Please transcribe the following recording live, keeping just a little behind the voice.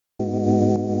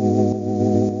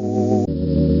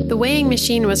weighing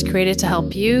machine was created to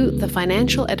help you, the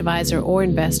financial advisor or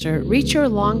investor, reach your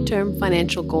long-term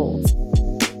financial goals.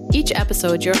 Each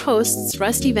episode, your hosts,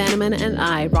 Rusty Vanneman and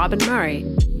I, Robin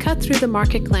Murray, cut through the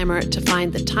market glamour to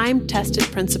find the time-tested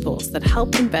principles that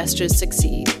help investors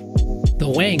succeed.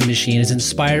 The weighing machine is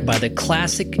inspired by the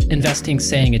classic investing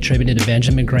saying attributed to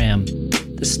Benjamin Graham.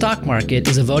 The stock market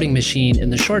is a voting machine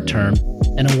in the short term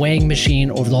and a weighing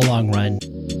machine over the long run.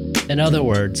 In other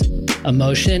words,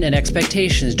 emotion and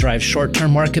expectations drive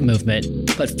short-term market movement,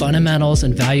 but fundamentals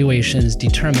and valuations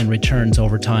determine returns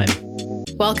over time.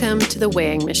 Welcome to the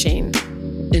weighing machine.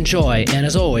 Enjoy, and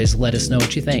as always, let us know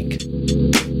what you think.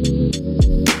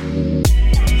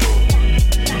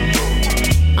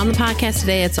 On the podcast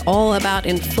today, it's all about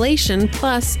inflation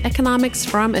plus economics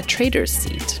from a trader's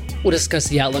seat. We'll discuss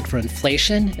the outlook for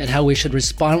inflation and how we should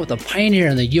respond with a pioneer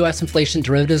in the U.S. inflation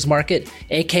derivatives market,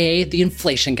 aka the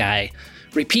inflation guy.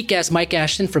 Repeat guest Mike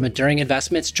Ashton from Enduring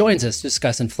Investments joins us to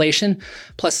discuss inflation,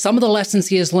 plus some of the lessons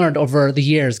he has learned over the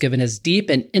years given his deep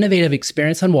and innovative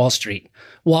experience on Wall Street.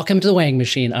 Welcome to the Weighing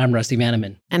Machine. I'm Rusty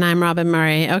Vanneman. And I'm Robin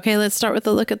Murray. Okay, let's start with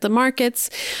a look at the markets.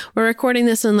 We're recording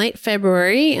this in late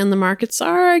February, and the markets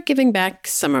are giving back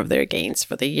some of their gains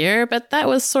for the year, but that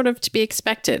was sort of to be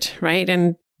expected, right?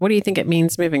 And what do you think it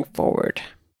means moving forward?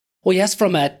 Well, yes,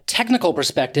 from a technical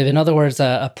perspective, in other words,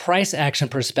 a price action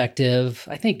perspective,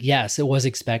 I think, yes, it was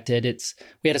expected.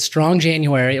 We had a strong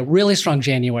January, a really strong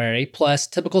January, plus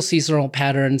typical seasonal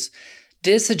patterns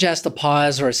did suggest a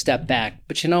pause or a step back.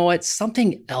 But you know what?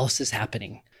 Something else is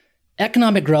happening.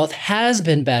 Economic growth has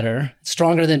been better,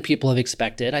 stronger than people have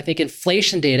expected. I think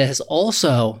inflation data has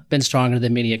also been stronger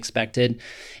than many expected.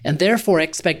 And therefore,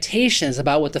 expectations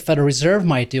about what the Federal Reserve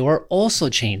might do are also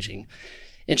changing.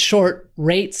 In short,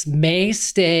 rates may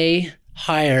stay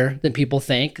higher than people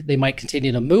think. They might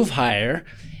continue to move higher.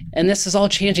 And this is all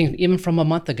changing even from a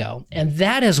month ago. And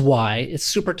that is why it's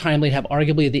super timely to have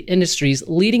arguably the industry's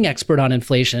leading expert on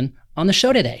inflation on the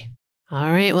show today.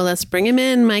 All right, well, let's bring him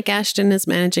in. Mike Ashton is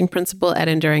managing principal at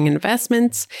Enduring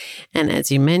Investments. And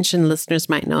as you mentioned, listeners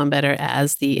might know him better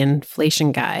as the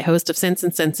Inflation Guy, host of Sense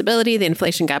and Sensibility, the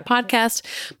Inflation Guy podcast.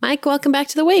 Mike, welcome back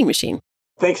to the Weighing Machine.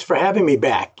 Thanks for having me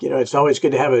back. It's always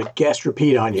good to have a guest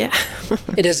repeat on you. Yeah.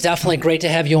 It is definitely great to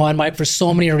have you on, Mike, for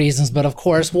so many reasons. But of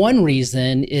course, one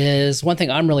reason is one thing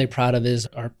I'm really proud of is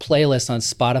our playlist on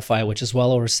Spotify, which is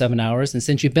well over 7 hours. And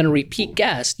since you've been a repeat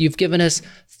guest, you've given us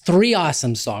 3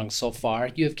 awesome songs so far.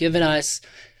 You've given us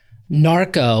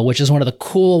Narco, which is one of the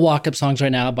cool walk-up songs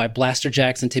right now by Blaster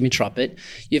Jacks and Timmy Trumpet.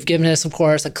 You've given us, of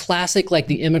course, a classic like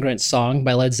The Immigrant Song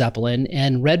by Led Zeppelin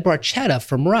and Red Barchetta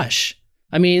from Rush.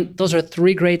 I mean, those are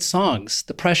 3 great songs.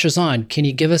 The pressure's on. Can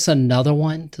you give us another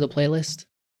one to the playlist?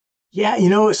 Yeah,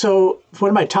 so one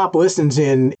of my top listens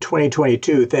in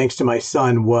 2022, thanks to my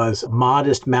son, was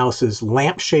Modest Mouse's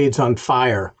Lampshades on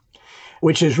Fire,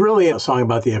 which is really a song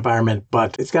about the environment,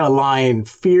 but it's got a line,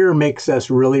 fear makes us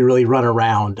really, really run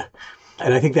around.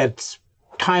 And I think that's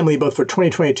timely both for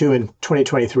 2022 and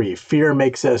 2023. Fear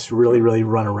makes us really, really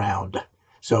run around.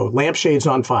 So Lampshades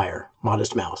on Fire,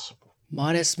 Modest Mouse.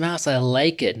 Modest Mouse, I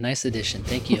like it. Nice addition.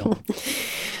 Thank you.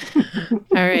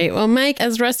 All right. Well, Mike,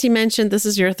 as Rusty mentioned, this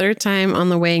is your 3rd time on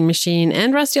the Weighing Machine.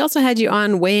 And Rusty also had you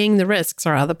on Weighing the Risks,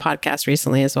 our other podcast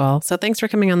recently as well. So thanks for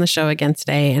coming on the show again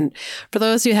today. And for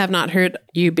those who have not heard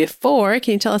you before,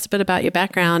 can you tell us a bit about your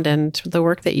background and the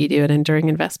work that you do at Enduring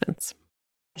Investments?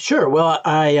 Sure. Well,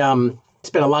 I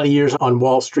spent a lot of years on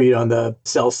Wall Street on the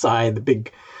sell side, the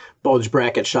big bulge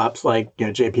bracket shops like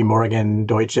JP Morgan,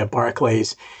 Deutsche,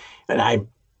 Barclays. And I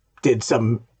did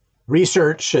some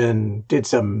research and did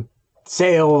some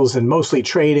sales and mostly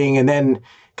trading, and then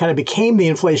kind of became the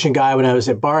inflation guy when I was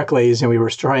at Barclays, and we were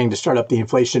trying to start up the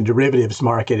inflation derivatives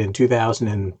market in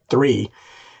 2003.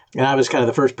 And I was kind of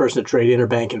the first person to trade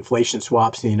interbank inflation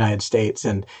swaps in the United States.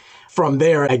 And from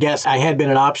there, I guess I had been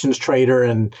an options trader,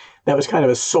 and that was kind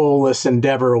of a soulless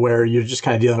endeavor where you're just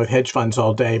kind of dealing with hedge funds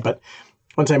all day. But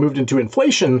once I moved into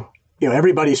inflation,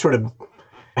 everybody sort of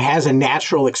has a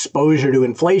natural exposure to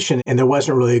inflation, and there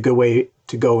wasn't really a good way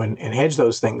to go and hedge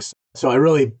those things. So I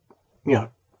really,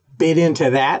 bit into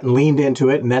that and leaned into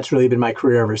it, and that's really been my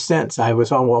career ever since. I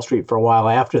was on Wall Street for a while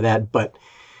after that, but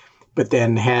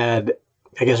then had,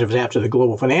 I guess it was after the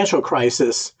global financial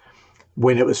crisis,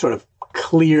 when it was sort of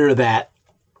clear that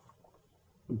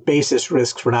basis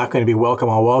risks were not going to be welcome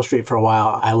on Wall Street for a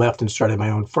while, I left and started my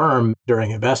own firm,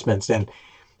 Enduring Investments. And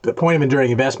the point of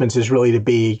Enduring Investments is really to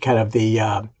be kind of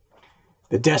the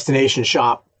destination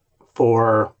shop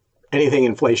for anything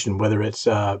inflation, whether it's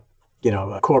a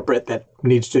corporate that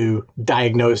needs to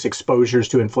diagnose exposures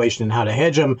to inflation and how to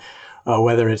hedge them,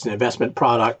 whether it's an investment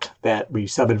product that we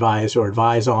sub-advise or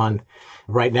advise on.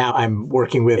 Right now, I'm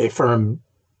working with a firm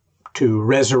to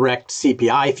resurrect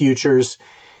CPI futures,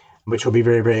 which will be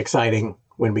very, very exciting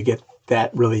when we get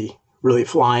that really, really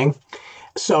flying.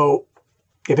 So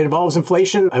if it involves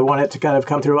inflation, I want it to kind of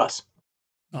come through us.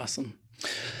 Awesome.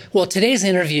 Well, today's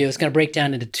interview is going to break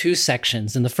down into two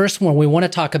sections. In the first one, we want to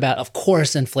talk about, of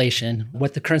course, inflation,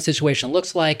 what the current situation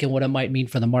looks like and what it might mean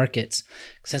for the markets,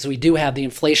 since we do have the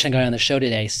inflation going on the show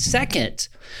today. Second,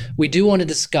 we do want to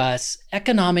discuss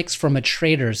economics from a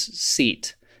trader's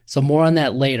seat. So more on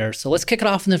that later. So let's kick it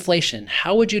off with inflation.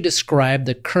 How would you describe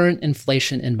the current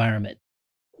inflation environment?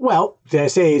 Well, did I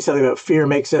say something about fear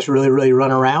makes us really, really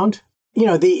run around?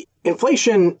 The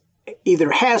inflation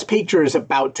either has peaked or is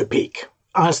about to peak.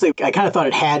 Honestly, I kind of thought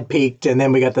it had peaked, and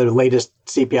then we got the latest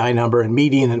CPI number, and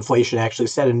median inflation actually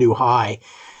set a new high,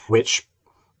 which,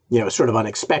 is sort of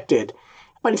unexpected.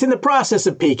 But it's in the process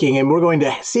of peaking, and we're going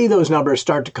to see those numbers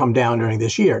start to come down during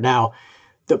this year. Now,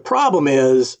 the problem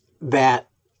is that,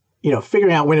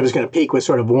 figuring out when it was going to peak was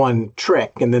sort of one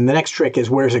trick, and then the next trick is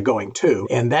where's it going to?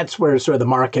 And that's where sort of the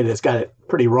market has got it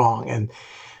pretty wrong. And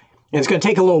it's going to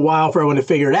take a little while for everyone to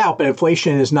figure it out, but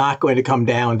inflation is not going to come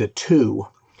down to 2.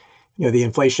 The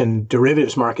inflation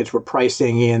derivatives markets were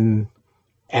pricing in,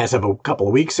 as of a couple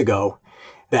of weeks ago,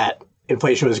 that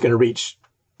inflation was going to reach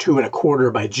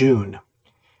 2.25 by June.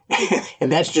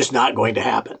 And that's just not going to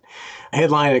happen.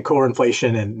 Headline and core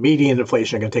inflation and median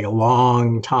inflation are going to take a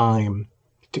long time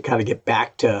to kind of get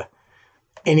back to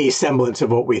any semblance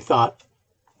of what we thought,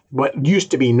 what used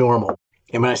to be normal.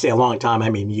 And when I say a long time, I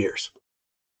mean years.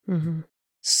 Mm-hmm.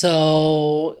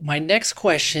 So my next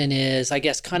question is, I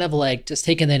guess, kind of like just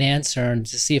taking that answer and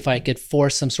to see if I could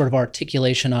force some sort of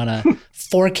articulation on a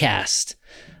forecast.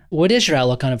 What is your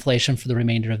outlook on inflation for the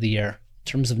remainder of the year in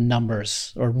terms of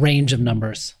numbers or range of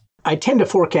numbers? I tend to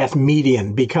forecast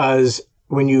median because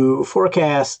when you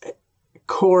forecast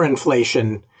core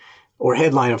inflation or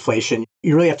headline inflation,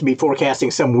 you really have to be forecasting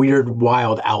some weird,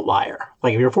 wild outlier.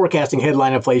 Like if you're forecasting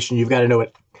headline inflation, you've got to know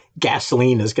what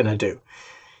gasoline is going to do.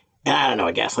 And I don't know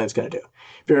what gasoline's going to do.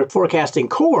 If you're forecasting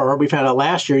core, we found out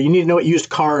last year, you need to know what used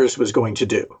cars was going to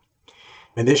do.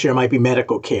 And this year might be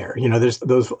medical care. There's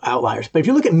those outliers. But if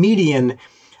you look at median,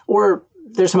 or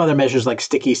there's some other measures like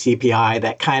sticky CPI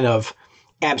that kind of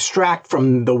abstract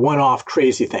from the one-off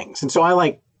crazy things. And so I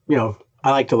like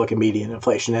to look at median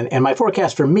inflation. And my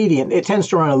forecast for median, it tends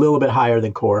to run a little bit higher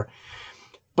than core.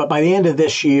 But by the end of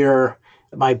this year,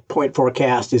 my point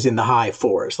forecast is in the high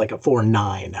 4s, like a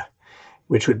 4.9.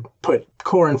 Which would put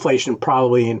core inflation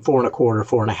probably in 4.25,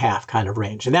 4.5 kind of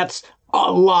range. And that's a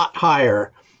lot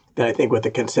higher than I think what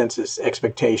the consensus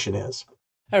expectation is.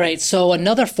 All right. So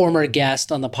another former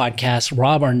guest on the podcast,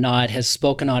 Rob Arnott, has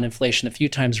spoken on inflation a few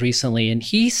times recently. And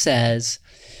he says,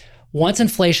 once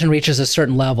inflation reaches a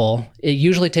certain level, it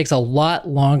usually takes a lot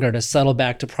longer to settle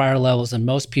back to prior levels than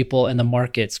most people in the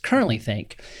markets currently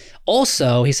think.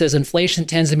 Also, he says inflation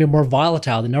tends to be more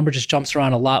volatile. The number just jumps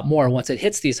around a lot more once it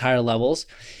hits these higher levels.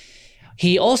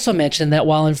 He also mentioned that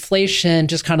while inflation,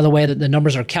 just kind of the way that the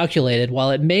numbers are calculated, while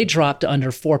it may drop to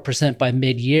under 4% by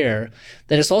mid-year,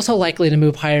 that it's also likely to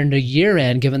move higher into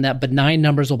year-end, given that benign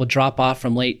numbers will drop off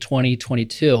from late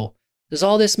 2022. Does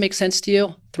all this make sense to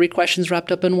you? 3 questions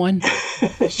wrapped up in one?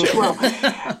 Sure.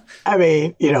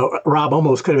 Well, Rob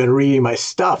almost could have been reading my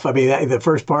stuff. The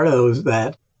first part of those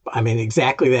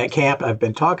exactly that camp. I've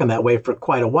been talking that way for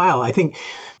quite a while. I think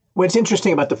what's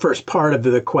interesting about the first part of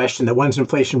the question, that once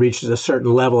inflation reaches a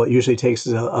certain level, it usually takes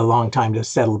a long time to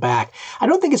settle back. I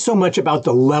don't think it's so much about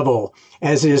the level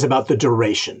as it is about the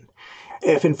duration.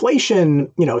 If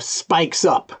inflation, spikes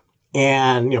up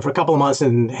and, for a couple of months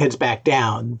and heads back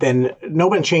down, then no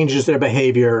one changes their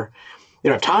behavior. They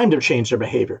don't have time to change their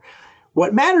behavior.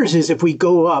 What matters is if we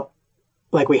go up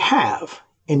like we have,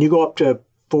 and you go up to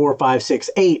 4, 5, 6,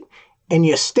 8, and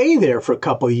you stay there for a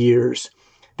couple of years,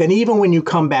 then even when you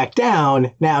come back down,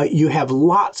 now you have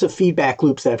lots of feedback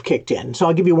loops that have kicked in. So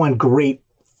I'll give you one great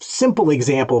simple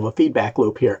example of a feedback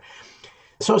loop here.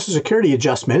 Social Security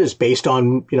adjustment is based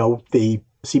on, the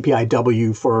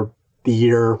CPIW for the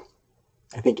year,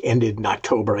 I think ended in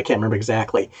October. I can't remember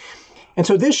exactly. And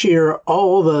so this year,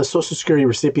 all the Social Security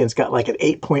recipients got like an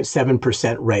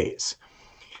 8.7% raise.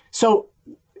 So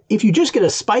if you just get a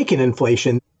spike in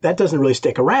inflation, that doesn't really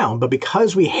stick around. But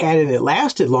because we had it and it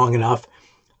lasted long enough,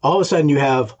 all of a sudden you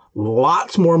have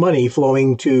lots more money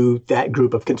flowing to that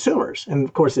group of consumers. And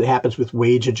of course, it happens with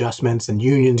wage adjustments and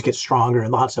unions get stronger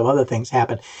and lots of other things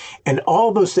happen. And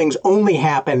all those things only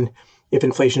happen if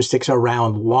inflation sticks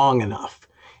around long enough.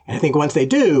 And I think once they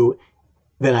do,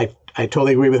 then I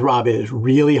totally agree with Rob. It is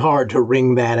really hard to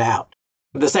wring that out.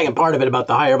 The second part of it about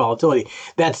the higher volatility,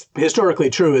 that's historically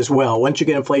true as well. Once you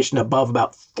get inflation above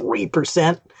about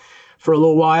 3% for a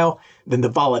little while, then the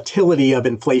volatility of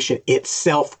inflation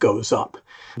itself goes up.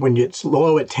 When it's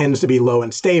low, it tends to be low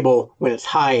and stable. When it's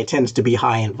high, it tends to be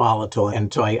high and volatile.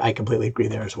 And so I completely agree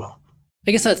there as well. I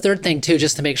guess that third thing too,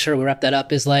 just to make sure we wrap that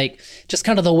up, is like just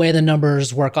kind of the way the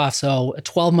numbers work off. So a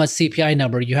 12-month CPI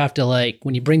number, you have to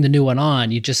when you bring the new one on,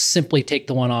 you just simply take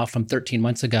the one off from 13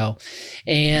 months ago.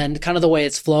 And kind of the way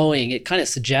it's flowing, it kind of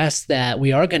suggests that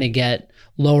we are going to get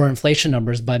lower inflation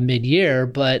numbers by mid-year,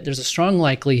 but there's a strong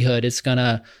likelihood it's going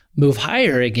to move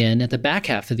higher again at the back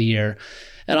half of the year.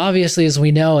 And obviously, as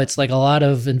we know, it's like a lot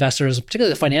of investors,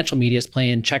 particularly the financial media, is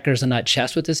playing checkers and not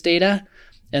chess with this data.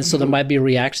 And so there might be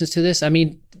reactions to this. I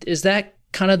mean, is that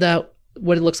kind of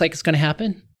what it looks like is going to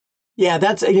happen? Yeah,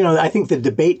 that's, I think the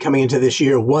debate coming into this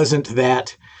year wasn't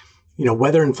that,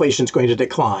 whether inflation is going to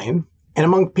decline. And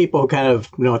among people who kind of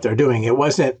know what they're doing, there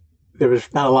was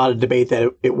not a lot of debate that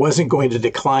it wasn't going to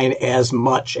decline as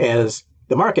much as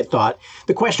the market thought.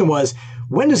 The question was,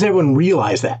 when does everyone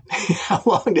realize that? How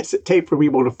long does it take for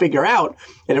people to figure out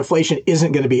that inflation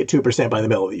isn't going to be at 2% by the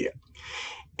middle of the year?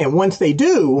 And once they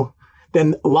do,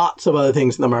 then lots of other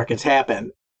things in the markets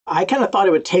happen. I kind of thought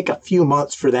it would take a few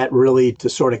months for that really to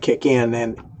sort of kick in.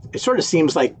 And it sort of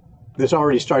seems like there's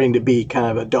already starting to be kind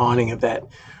of a dawning of that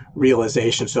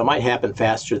realization. So it might happen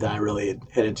faster than I really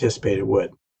had anticipated it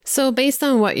would. So based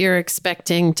on what you're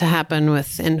expecting to happen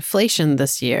with inflation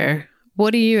this year,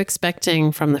 what are you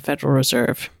expecting from the Federal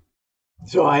Reserve?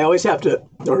 So I always have to,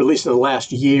 or at least in the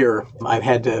last year, I've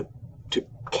had to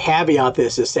caveat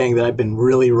this as saying that I've been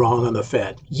really wrong on the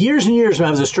Fed. Years and years when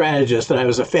I was a strategist and I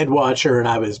was a Fed watcher, and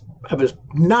I was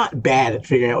not bad at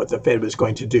figuring out what the Fed was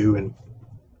going to do, and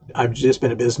I've just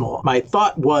been abysmal. My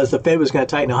thought was the Fed was going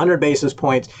to tighten 100 basis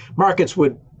points, markets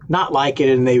would not like it,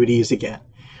 and they would ease again.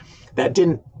 That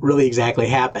didn't really exactly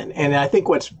happen. And I think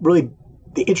what's really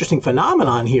the interesting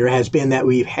phenomenon here has been that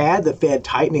we've had the Fed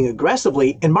tightening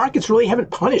aggressively, and markets really haven't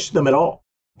punished them at all.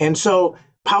 And so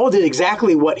Powell did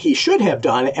exactly what he should have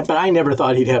done, but I never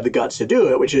thought he'd have the guts to do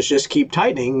it, which is just keep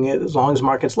tightening as long as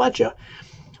markets let you.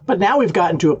 But now we've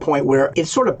gotten to a point where it's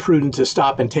sort of prudent to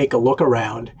stop and take a look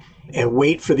around and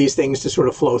wait for these things to sort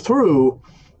of flow through.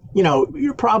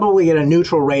 You're probably at a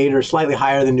neutral rate or slightly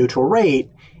higher than neutral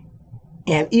rate,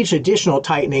 and each additional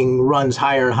tightening runs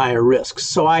higher and higher risks.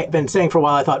 So I've been saying for a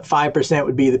while I thought 5%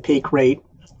 would be the peak rate.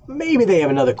 Maybe they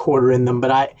have another quarter in them,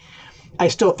 but I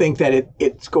still think that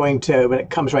it's going to, when it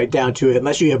comes right down to it,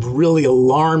 unless you have really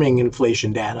alarming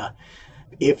inflation data,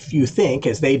 if you think,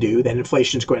 as they do, that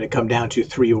inflation is going to come down to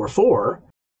 3 or 4,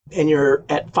 and you're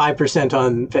at 5%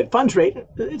 on Fed funds rate,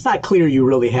 it's not clear you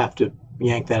really have to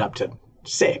yank that up to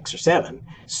 6 or 7.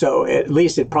 So at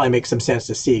least it probably makes some sense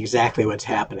to see exactly what's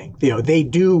happening. They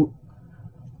do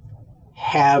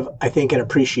have, I think, an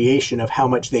appreciation of how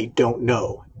much they don't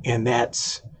know, and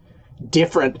that's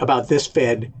different about this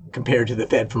Fed compared to the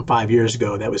Fed from 5 years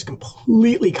ago that was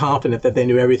completely confident that they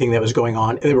knew everything that was going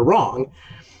on. They were wrong.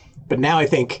 But now I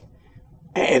think,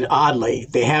 and oddly,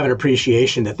 they have an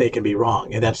appreciation that they can be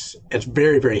wrong. And that's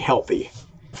very, very healthy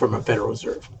from a Federal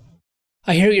Reserve.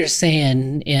 I hear what you're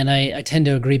saying, and I tend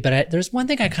to agree. But there's one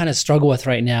thing I kind of struggle with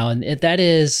right now, and that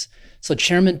is, so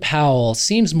Chairman Powell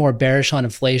seems more bearish on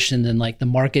inflation than like the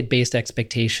market-based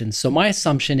expectations. So my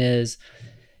assumption is,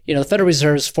 the Federal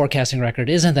Reserve's forecasting record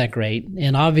isn't that great.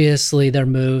 And obviously their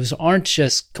moves aren't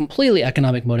just completely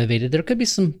economic motivated. There could be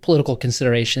some political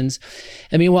considerations.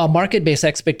 And meanwhile, market-based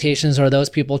expectations are those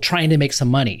people trying to make some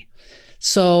money.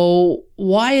 So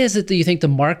why is it that you think the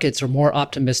markets are more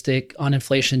optimistic on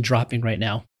inflation dropping right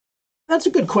now? That's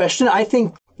a good question. I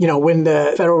think, when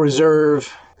the Federal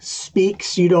Reserve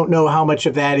speaks, you don't know how much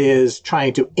of that is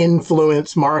trying to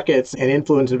influence markets and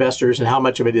influence investors and how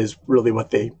much of it is really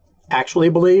what they actually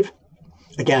believe.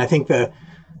 Again, I think the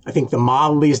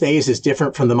model these days is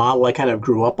different from the model I kind of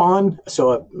grew up on.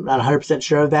 So I'm not 100%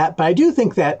 sure of that. But I do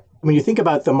think that when you think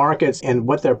about the markets and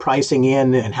what they're pricing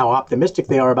in and how optimistic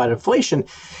they are about inflation,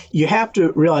 you have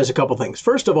to realize a couple things.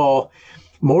 First of all,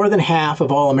 more than half of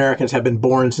all Americans have been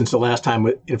born since the last time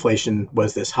inflation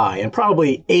was this high. And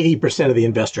probably 80% of the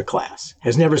investor class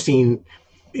has never seen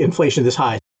inflation this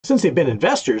high. Since they've been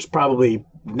investors, probably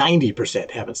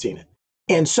 90% haven't seen it.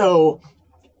 And so,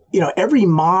 every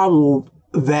model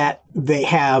that they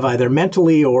have, either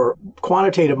mentally or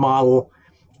quantitative model,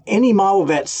 any model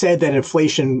that said that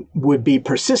inflation would be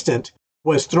persistent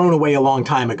was thrown away a long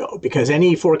time ago, because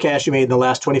any forecast you made in the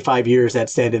last 25 years that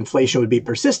said inflation would be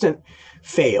persistent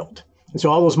failed. And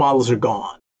so all those models are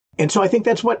gone. And so I think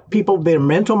that's what their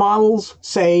mental models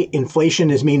say.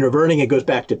 Inflation is mean reverting. It goes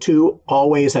back to 2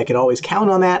 always. I can always count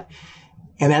on that.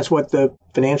 And that's what the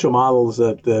financial models,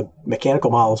 the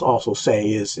mechanical models also say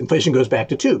is inflation goes back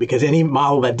to 2, because any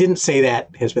model that didn't say that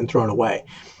has been thrown away.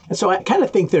 And so I kind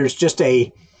of think there's just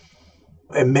a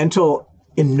mental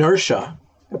inertia,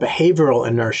 a behavioral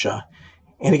inertia.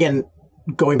 And again,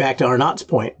 going back to Arnaut's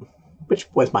point, which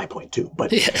was my point too,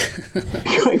 but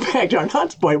going back to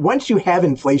Arnaut's point, once you have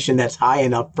inflation that's high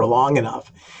enough for long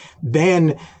enough,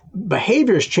 then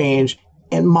behaviors change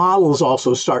and models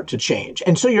also start to change.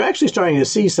 And so you're actually starting to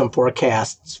see some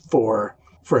forecasts for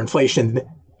inflation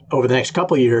over the next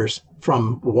couple of years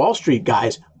from Wall Street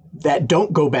guys that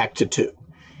don't go back to 2.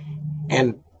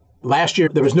 And last year,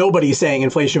 there was nobody saying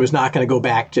inflation was not going to go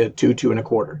back to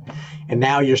 2.25. And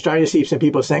now you're starting to see some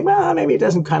people saying, well, maybe it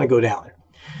doesn't kind of go down there.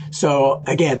 So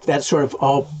again, that's sort of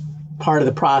all part of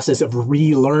the process of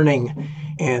relearning.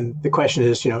 And the question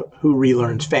is, who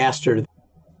relearns faster?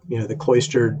 The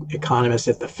cloistered economists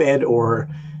at the Fed or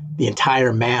the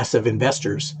entire mass of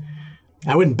investors.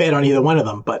 I wouldn't bet on either one of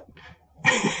them, but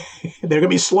they're going to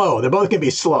be slow. They're both going to be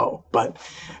slow. But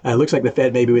it looks like the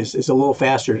Fed maybe is a little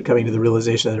faster coming to the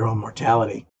realization of their own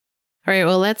mortality. All right,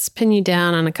 well, let's pin you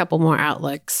down on a couple more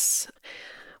outlooks.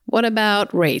 What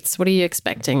about rates? What are you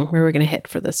expecting? Where are we going to hit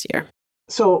for this year?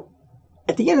 So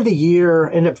at the end of the year,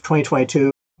 end of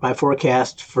 2022, my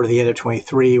forecast for the end of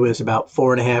 23 was about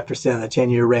 4.5% on the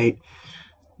 10-year rate,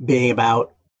 being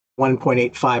about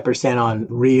 1.85% on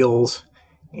reals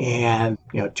and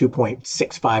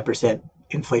 2.65%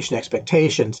 inflation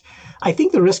expectations. I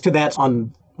think the risk to that's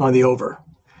on the over.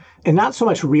 And not so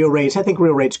much real rates. I think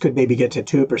real rates could maybe get to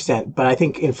 2%, but I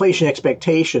think inflation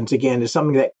expectations, again, is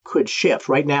something that could shift.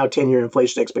 Right now, 10-year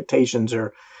inflation expectations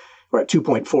are at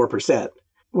 2.4%,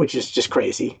 which is just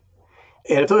crazy.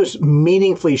 And if those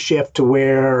meaningfully shift to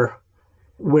where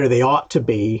they ought to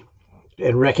be,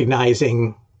 and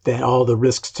recognizing that all the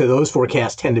risks to those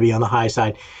forecasts tend to be on the high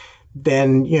side,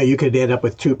 then you could end up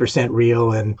with 2%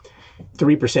 real and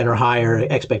 3% or higher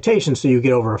expectations, so you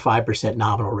get over a 5%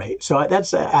 nominal rate. So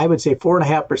that's, I would say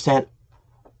 4.5%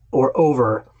 or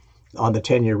over on the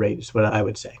 10-year rate is what I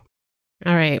would say.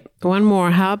 All right. One more.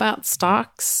 How about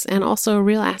stocks and also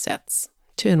real assets?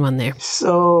 2 in 1 there.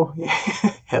 So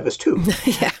have us 2.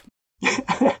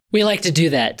 Yeah. We like to do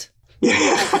that.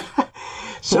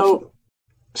 So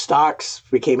stocks,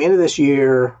 we came into this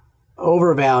year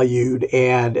overvalued,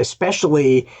 and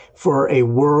especially for a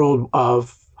world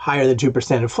of higher than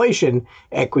 2% inflation,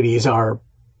 equities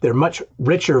they're much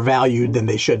richer valued than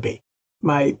they should be.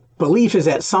 My belief is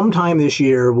that sometime this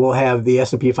year we'll have the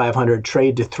S&P 500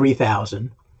 trade to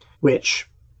 3,000, which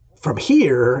from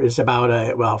here is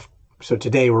about so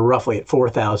today we're roughly at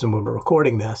 4,000 when we're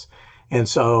recording this. And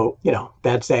so,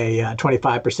 that's a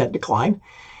 25% decline.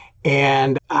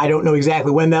 And I don't know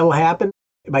exactly when that will happen.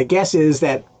 My guess is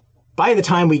that by the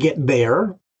time we get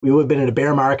there, we would have been in a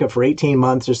bear market for 18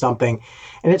 months or something.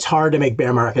 And it's hard to make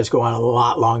bear markets go on a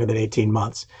lot longer than 18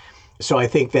 months. So I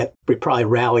think that we probably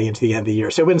rally into the end of the year.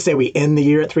 So I wouldn't say we end the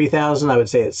year at 3,000. I would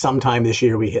say that sometime this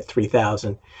year we hit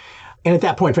 3,000. And at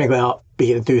that point, frankly, I'll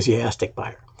be an enthusiastic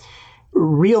buyer.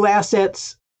 Real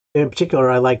assets, in particular,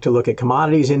 I like to look at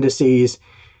commodities indices.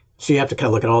 So you have to kind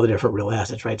of look at all the different real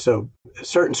assets, right? So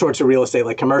certain sorts of real estate,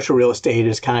 like commercial real estate,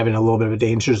 is kind of in a little bit of a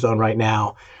danger zone right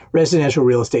now. Residential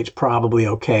real estate's probably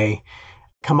okay.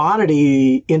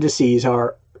 Commodity indices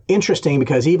are interesting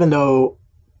because even though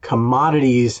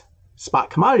spot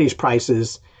commodities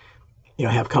prices,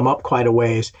 have come up quite a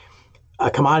ways, a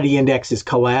commodity index is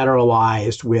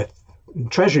collateralized with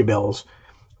treasury bills,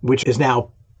 which is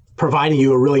now providing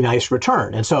you a really nice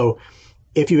return. And so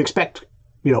if you expect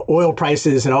oil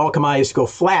prices and all commodities to go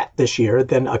flat this year,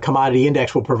 then a commodity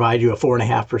index will provide you a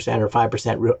 4.5% or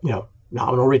 5%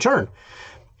 nominal return.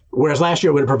 Whereas last year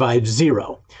it would have provided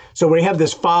 0. So we have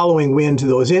this following wind to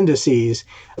those indices,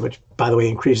 which, by the way,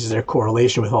 increases their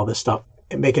correlation with all this stuff,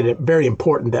 and making it very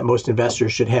important that most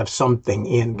investors should have something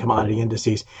in commodity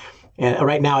indices. And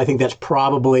right now, I think that's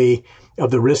probably, of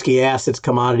the risky assets,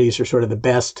 commodities are sort of the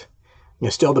best,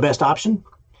 still the best option.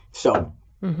 So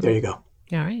There you go.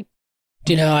 All right.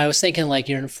 I was thinking like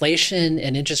your inflation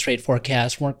and interest rate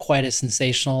forecasts weren't quite as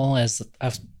sensational as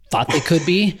I thought they could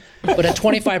be, but a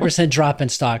 25% drop in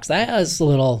stocks, that was a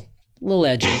little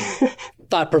edgy,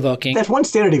 thought-provoking. That's one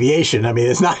standard deviation. I mean,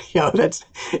 it's not, that's...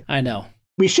 I know.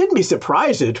 We shouldn't be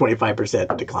surprised at a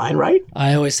 25% decline, right?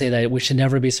 I always say that we should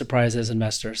never be surprised as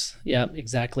investors. Yeah,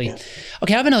 exactly. Yeah.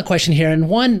 Okay, I have another question here, and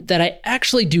one that I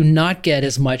actually do not get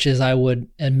as much as I would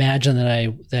imagine that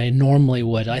I normally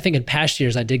would. I think in past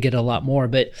years I did get a lot more,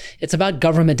 but it's about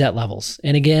government debt levels.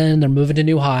 And again, they're moving to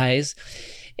new highs.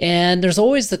 And there's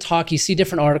always the talk, you see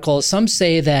different articles. Some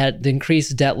say that the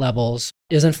increased debt levels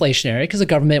is inflationary because the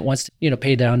government wants to,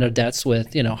 pay down their debts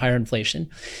with, higher inflation.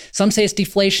 Some say it's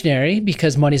deflationary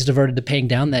because money is diverted to paying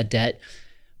down that debt.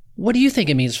 What do you think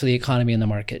it means for the economy and the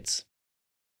markets?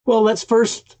 Well, let's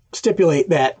first stipulate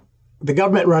that the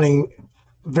government running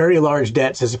very large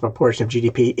debts as a proportion of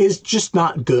GDP is just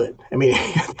not good. I mean,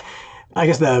 I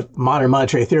guess the modern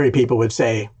monetary theory people would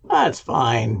say, it's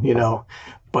fine,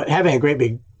 but having a great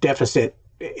big deficit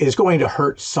is going to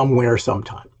hurt somewhere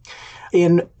sometime.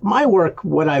 In my work,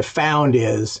 what I've found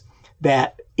is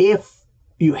that if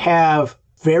you have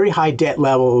very high debt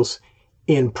levels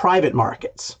in private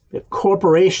markets, if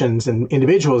corporations and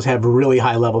individuals have really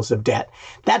high levels of debt,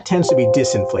 that tends to be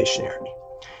disinflationary.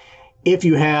 If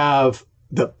you have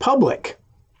the public,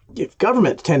 if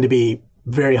governments tend to be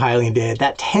very highly indebted,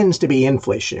 that tends to be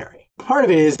inflationary. Part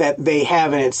of it is that they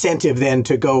have an incentive then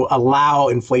to go allow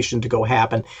inflation to go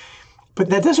happen. But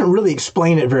that doesn't really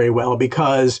explain it very well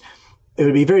because it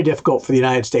would be very difficult for the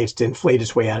United States to inflate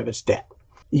its way out of its debt.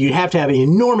 You'd have to have an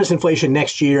enormous inflation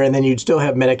next year, and then you'd still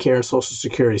have Medicare and Social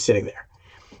Security sitting there,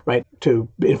 right? To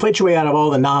inflate your way out of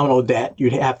all the nominal debt,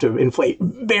 you'd have to inflate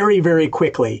very, very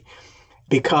quickly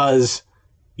because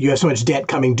you have so much debt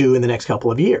coming due in the next couple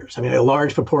of years. I mean, a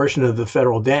large proportion of the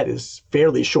federal debt is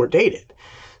fairly short dated.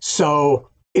 So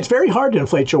it's very hard to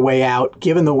inflate your way out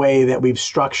given the way that we've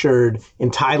structured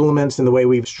entitlements and the way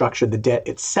we've structured the debt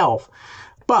itself.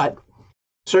 But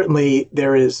certainly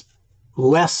there is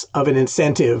less of an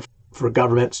incentive for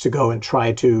governments to go and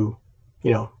try to,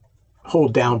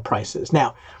 hold down prices.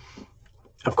 Now,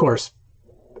 of course,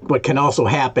 what can also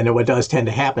happen, and what does tend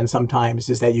to happen sometimes,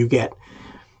 is that you get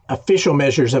official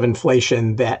measures of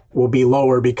inflation that will be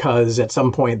lower because at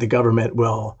some point the government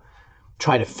will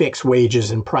try to fix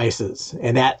wages and prices.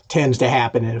 And that tends to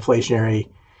happen in inflationary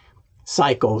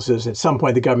cycles, is at some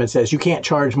point the government says you can't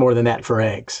charge more than that for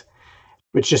eggs,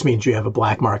 which just means you have a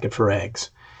black market for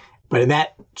eggs. But in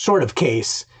that sort of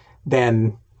case,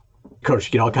 then, of course,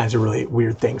 you get all kinds of really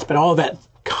weird things. But all that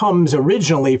comes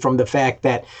originally from the fact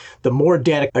that the more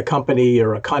debt a company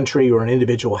or a country or an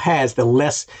individual has, the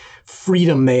less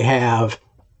freedom they have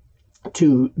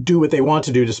to do what they want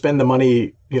to do, to spend the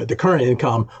money, the current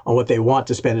income on what they want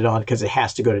to spend it on, because it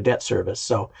has to go to debt service.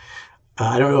 So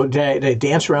I don't know, did I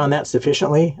dance around that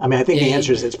sufficiently? I mean, I think the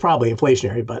answer is it's probably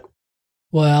inflationary, but.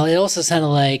 Well, it also sounded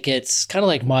like it's kind of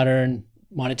like modern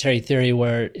monetary theory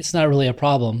where it's not really a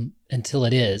problem until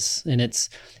it is. And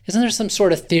isn't there some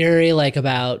sort of theory like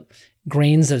about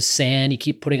grains of sand you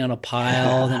keep putting on a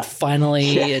pile and then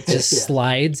finally it just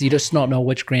slides? You just don't know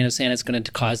which grain of sand is going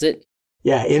to cause it.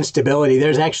 Yeah, instability.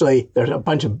 There's a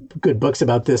bunch of good books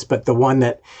about this, but the one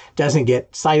that doesn't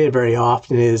get cited very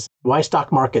often is Why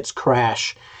Stock Markets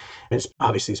Crash. It's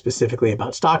obviously specifically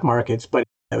about stock markets, but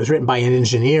it was written by an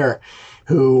engineer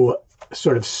who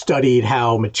sort of studied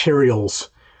how materials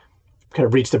kind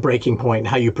of reach the breaking point and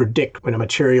how you predict when a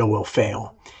material will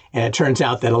fail. And it turns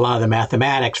out that a lot of the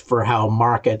mathematics for how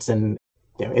markets and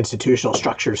institutional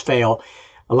structures fail,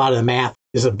 a lot of the math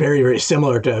is very, very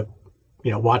similar to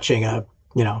watching a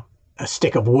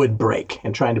stick of wood break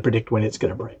and trying to predict when it's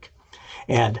going to break.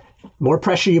 And more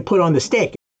pressure you put on the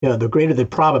stick, the greater the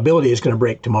probability it's going to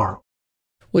break tomorrow.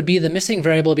 Would be the missing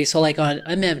variable be, so like on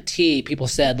MMT, people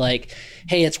said like,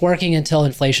 hey, it's working until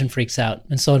inflation freaks out.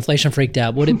 And so inflation freaked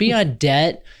out. Would it be on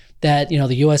debt that,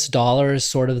 the US dollar is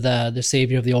sort of the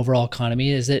savior of the overall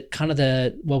economy? Is it kind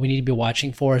of what we need to be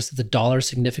watching for is that the dollar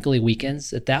significantly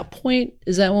weakens? At that point,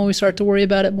 is that when we start to worry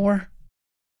about it more?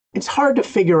 It's hard to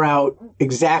figure out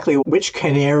exactly which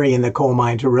canary in the coal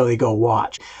mine to really go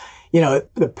watch.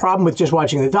 The problem with just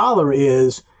watching the dollar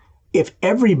is if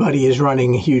everybody is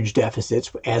running huge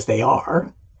deficits, as they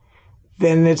are,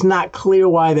 then it's not clear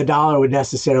why the dollar would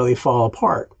necessarily fall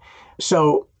apart.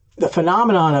 So the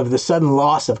phenomenon of the sudden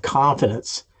loss of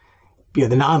confidence, the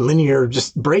nonlinear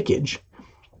just breakage,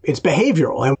 it's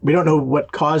behavioral, and we don't know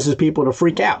what causes people to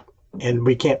freak out. And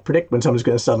we can't predict when someone's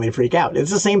going to suddenly freak out.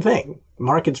 It's the same thing.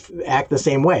 Markets act the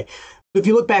same way. If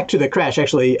you look back to the crash,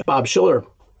 actually, Bob Shiller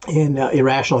in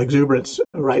Irrational Exuberance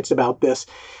writes about this.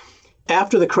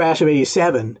 After the crash of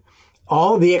 87,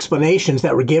 all of the explanations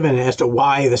that were given as to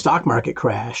why the stock market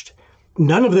crashed,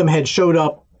 none of them had showed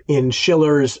up in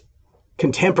Shiller's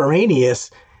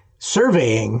contemporaneous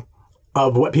surveying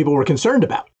of what people were concerned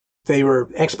about. They were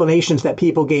explanations that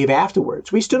people gave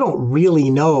afterwards. We still don't really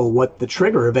know what the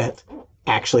trigger event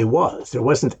actually was. There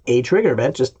wasn't a trigger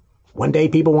event, just one day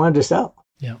people wanted to sell.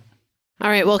 Yeah. All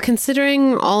right. Well,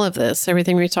 considering all of this,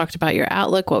 everything we talked about, your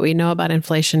outlook, what we know about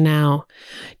inflation now,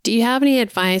 do you have any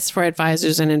advice for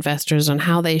advisors and investors on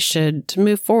how they should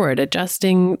move forward,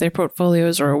 adjusting their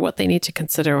portfolios or what they need to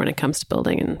consider when it comes to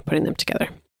building and putting them together?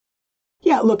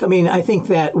 Yeah, look, I mean, I think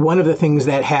that one of the things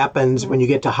that happens when you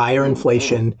get to higher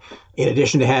inflation, in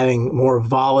addition to having more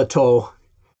volatile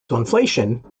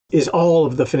inflation, is all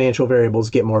of the financial variables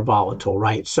get more volatile,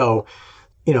 right? So,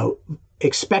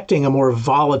 expecting a more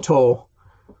volatile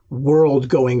world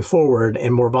going forward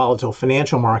and more volatile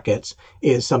financial markets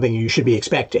is something you should be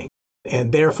expecting.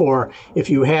 And therefore, if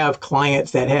you have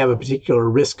clients that have a particular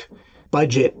risk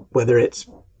budget, whether it's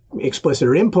explicit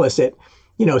or implicit,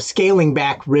 scaling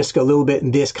back risk a little bit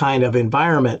in this kind of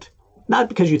environment, not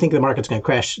because you think the market's going to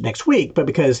crash next week, but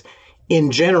because in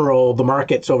general, the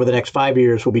markets over the next 5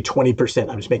 years will be 20%.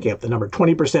 I'm just making up the number,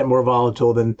 20% more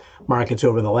volatile than markets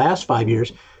over the last 5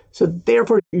 years. So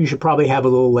therefore, you should probably have a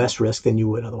little less risk than you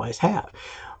would otherwise have.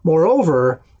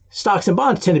 Moreover, stocks and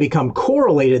bonds tend to become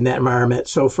correlated in that environment.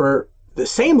 So for the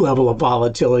same level of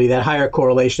volatility, that higher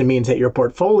correlation means that your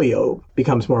portfolio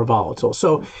becomes more volatile.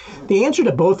 So the answer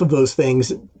to both of those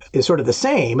things is sort of the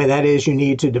same, and that is you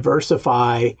need to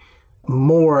diversify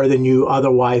more than you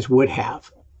otherwise would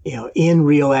have, in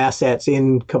real assets,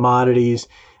 in commodities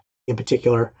in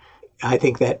particular. I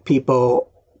think that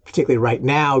people, particularly right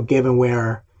now, given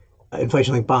where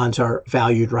inflation-linked bonds are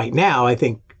valued right now, I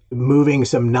think moving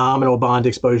some nominal bond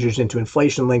exposures into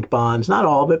inflation-linked bonds, not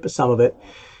all of it, but some of it,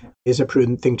 is a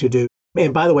prudent thing to do.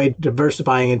 And by the way,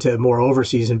 diversifying into more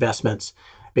overseas investments,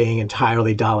 being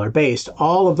entirely dollar-based,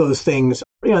 all of those things,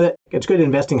 it's good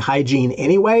investing hygiene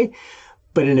anyway,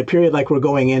 but in a period like we're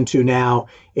going into now,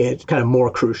 it's kind of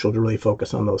more crucial to really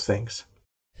focus on those things.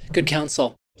 Good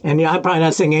counsel. And I'm probably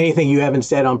not saying anything you haven't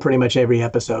said on pretty much every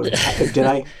episode. Did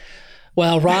I?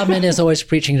 Well, Robin is always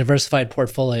preaching diversified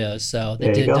portfolios, so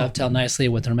that did dovetail nicely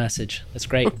with her message. That's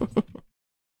great.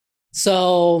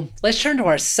 So let's turn to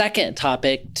our second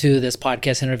topic to this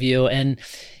podcast interview. And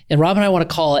Rob and I want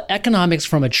to call it economics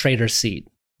from a trader's seat.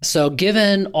 So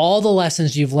given all the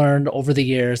lessons you've learned over the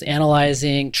years,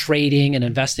 analyzing, trading, and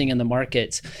investing in the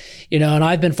markets, and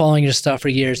I've been following your stuff for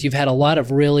years, you've had a lot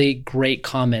of really great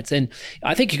comments. And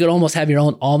I think you could almost have your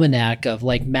own almanac of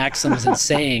like maxims and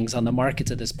sayings on the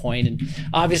markets at this point. And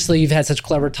obviously you've had such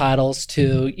clever titles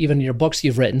to even your books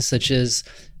you've written, such as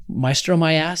Maestro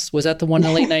My Ass. Was that the one in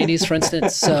the late 90s, for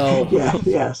instance? So yeah,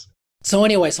 yes. So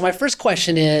anyway, so my first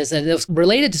question is, and it was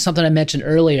related to something I mentioned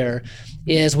earlier,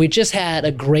 is we just had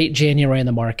a great January in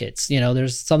the markets.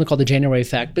 There's something called the January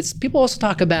effect, but people also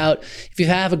talk about if you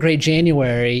have a great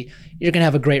January, you're going to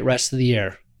have a great rest of the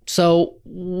year. So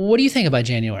what do you think about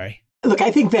January? Look,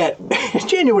 I think that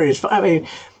January is,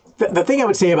 the thing I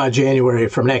would say about January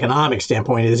from an economic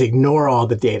standpoint is ignore all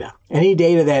the data. Any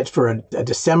data that's for a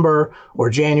December or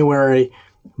January,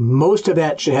 most of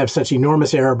that should have such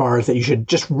enormous error bars that you should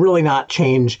just really not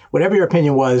change. Whatever your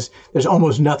opinion was, there's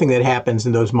almost nothing that happens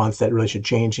in those months that really should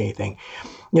change anything.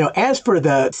 As for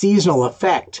the seasonal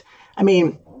effect, I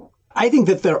think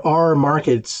that there are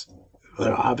markets,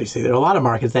 obviously there are a lot of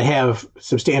markets that have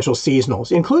substantial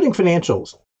seasonals, including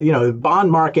financials. The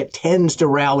bond market tends to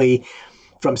rally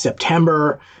from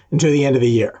September until the end of the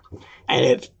year. And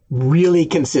it's really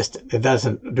consistent. It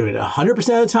doesn't do it 100%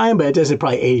 of the time, but it does it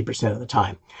probably 80% of the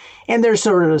time. And there's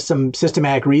sort of some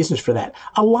systematic reasons for that.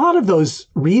 A lot of those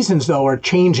reasons, though, are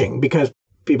changing because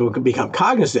people can become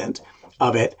cognizant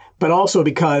of it, but also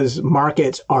because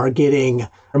markets are getting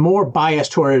more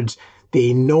biased towards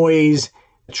the noise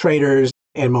traders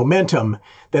and momentum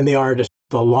than they are just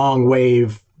the long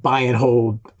wave buy and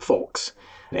hold folks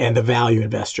and the value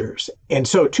investors. And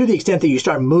so to the extent that you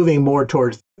start moving more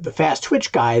towards the fast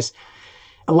twitch guys,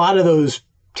 a lot of those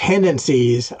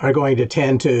tendencies are going to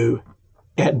tend to,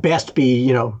 at best,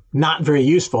 be, not very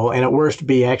useful, and at worst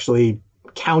be actually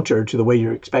counter to the way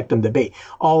you expect them to be.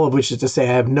 All of which is to say,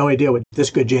 I have no idea what this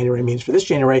good January means for this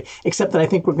January, except that I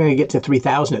think we're going to get to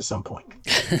 3,000 at some point.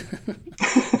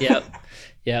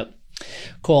 Yep.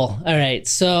 Cool. All right.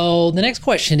 So the next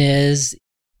question is,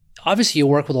 obviously you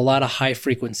work with a lot of high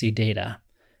frequency data.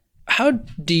 How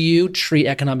do you treat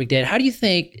economic data? How do you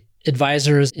think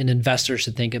advisors and investors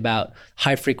should think about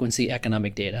high frequency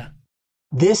economic data?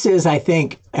 This is, I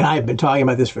think, and I've been talking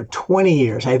about this for 20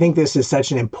 years, I think this is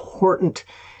such an important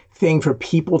thing for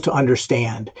people to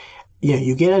understand.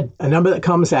 You get a number that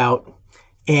comes out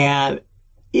and,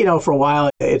 for a while,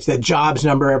 it's the jobs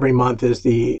number every month is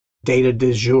the data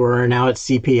du jour. Now it's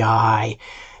CPI.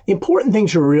 The important thing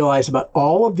to realize about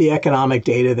all of the economic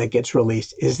data that gets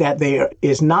released is that there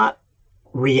is not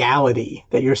reality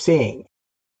that you're seeing.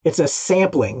 It's a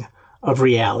sampling of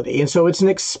reality. And so it's an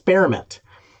experiment.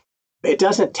 It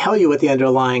doesn't tell you what the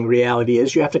underlying reality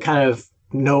is. You have to kind of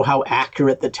know how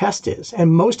accurate the test is.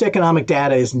 And most economic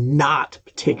data is not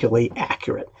particularly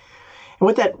accurate. And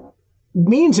what that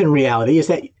means in reality is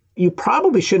that you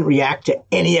probably shouldn't react to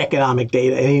any economic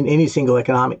data, any single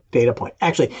economic data point.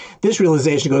 Actually, this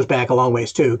realization goes back a long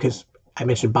ways too, because I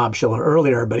mentioned Bob Shiller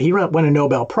earlier, but he won a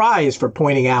Nobel Prize for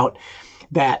pointing out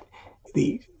that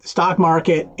the stock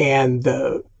market and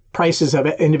the prices of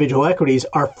individual equities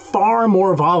are far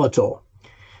more volatile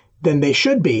than they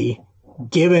should be,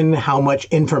 given how much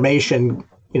information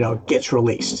gets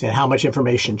released and how much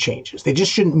information changes. They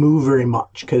just shouldn't move very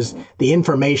much because the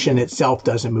information itself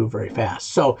doesn't move very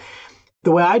fast. So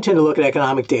the way I tend to look at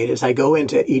economic data is I go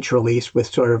into each release with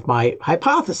sort of my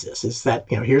hypothesis is that,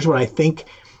 here's what I think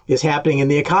is happening in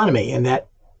the economy. And that,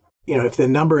 if the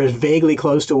number is vaguely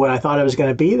close to what I thought it was going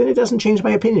to be, then it doesn't change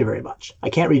my opinion very much. I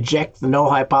can't reject the null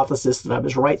hypothesis that I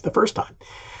was right the first time.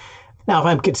 Now, if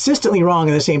I'm consistently wrong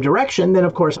in the same direction, then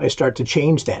of course I start to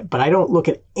change that. But I don't look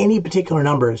at any particular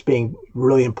number as being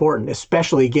really important,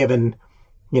 especially given,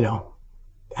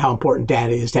 how important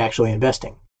data is to actually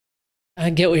investing. I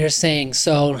get what you're saying.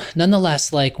 So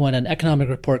nonetheless, like when an economic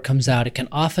report comes out, it can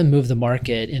often move the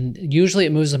market. And usually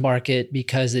it moves the market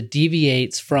because it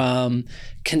deviates from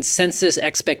consensus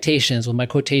expectations, with my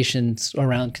quotations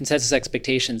around consensus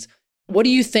expectations. What do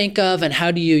you think of and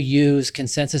how do you use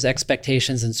consensus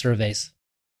expectations in surveys?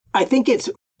 I think it's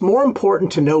more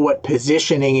important to know what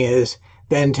positioning is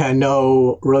than to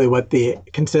know really what the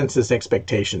consensus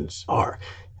expectations are.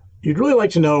 You'd really like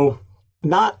to know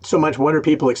not so much what are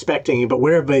people expecting, but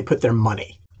where have they put their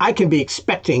money. I can be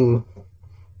expecting,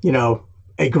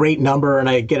 a great number and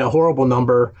I get a horrible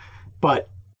number, but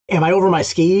am I over my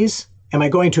skis? Am I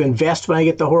going to invest when I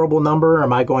get the horrible number? Or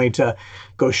am I going to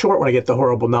go short when I get the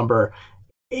horrible number?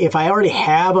 If I already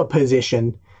have a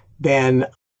position, then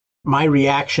my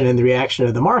reaction and the reaction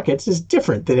of the markets is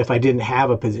different than if I didn't have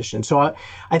a position. So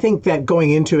I think that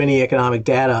going into any economic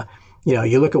data,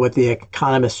 you look at what the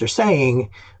economists are saying,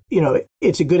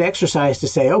 it's a good exercise to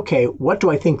say, okay, what do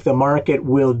I think the market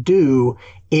will do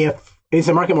if is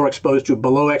the market more exposed to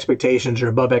below expectations or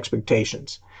above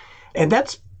expectations? And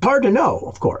that's hard to know,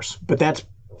 of course, but that's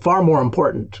far more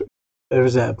important. There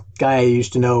was a guy I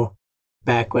used to know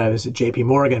back when I was at JP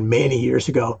Morgan many years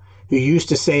ago who used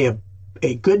to say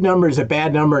a good number is a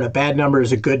bad number and a bad number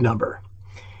is a good number,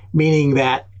 meaning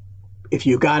that if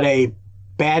you got a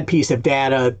bad piece of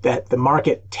data that the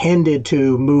market tended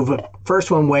to move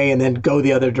first one way and then go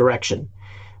the other direction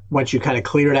once you kind of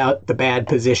cleared out the bad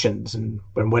positions and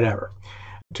whatever.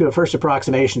 To a first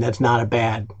approximation, that's not a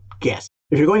bad guess.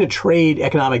 If you're going to trade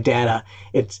economic data,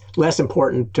 it's less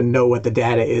important to know what the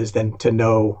data is than to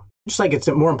know, just like it's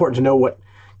more important to know what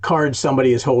cards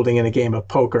somebody is holding in a game of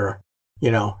poker,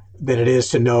 than it is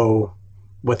to know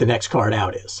what the next card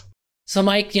out is. So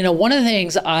Mike, one of the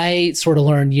things I sort of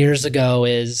learned years ago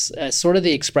is sort of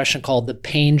the expression called the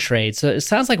pain trade. So it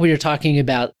sounds like when you're talking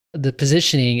about the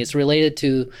positioning, it's related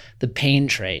to the pain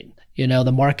trade.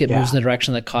 The market moves in the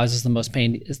direction that causes the most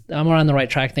pain. Am I on the right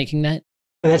track thinking that?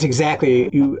 And that's exactly,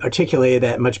 you articulated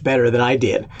that much better than I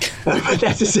did. But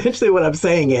that's essentially what I'm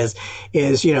saying is,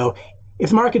 if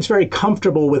the market's very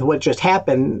comfortable with what just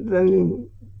happened, then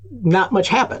not much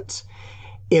happens.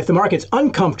 If the market's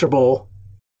uncomfortable,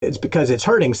 it's because it's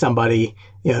hurting somebody,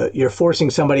 you're forcing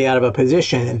somebody out of a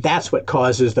position, and that's what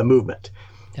causes the movement.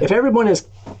 Yep. If everyone is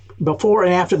before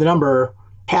and after the number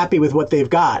happy with what they've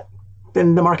got,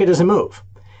 then the market doesn't move.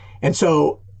 And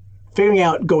so figuring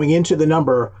out going into the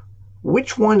number,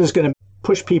 which one is going to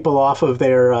push people off of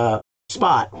their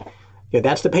spot,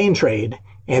 that's the pain trade.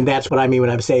 And that's what I mean when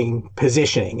I'm saying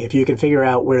positioning. If you can figure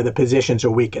out where the positions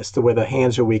are weakest, where the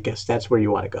hands are weakest, that's where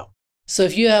you want to go. So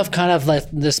if you have kind of like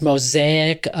this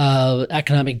mosaic of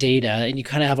economic data and you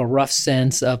kind of have a rough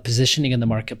sense of positioning in the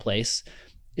marketplace,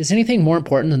 is anything more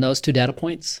important than those two data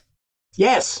points?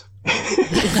 Yes.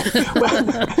 Well,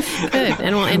 good.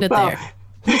 And we'll end it there.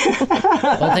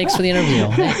 Well, thanks for the interview.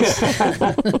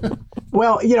 Thanks.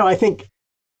 Well, I think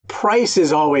price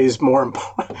is always more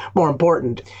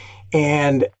important.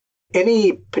 And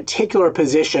any particular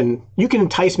position, you can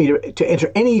entice me to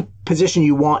enter any position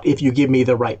you want if you give me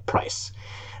the right price.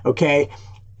 Okay?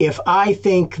 If I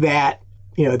think that,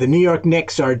 the New York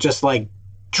Knicks are just like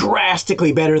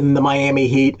drastically better than the Miami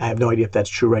Heat, I have no idea if that's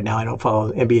true right now. I don't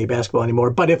follow NBA basketball anymore.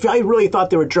 But if I really thought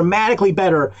they were dramatically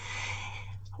better,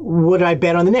 would I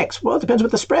bet on the Knicks? Well, it depends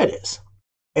what the spread is.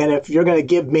 And if you're going to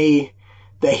give me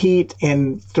the Heat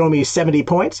and throw me 70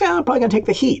 points, I'm probably going to take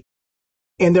the Heat.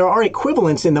 And there are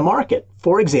equivalents in the market.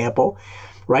 For example,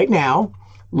 right now,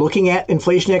 looking at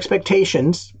inflation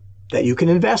expectations that you can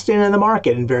invest in the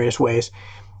market in various ways,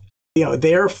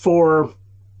 they're for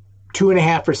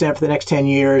 2.5% for the next 10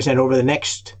 years. And over the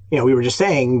next, we were just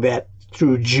saying that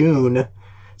through June,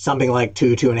 something like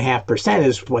 2.5%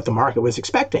 is what the market was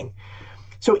expecting.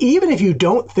 So even if you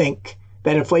don't think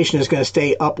that inflation is going to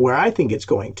stay up where I think it's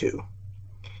going to,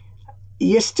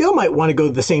 you still might want to go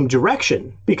the same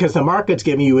direction because the market's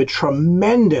giving you a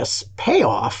tremendous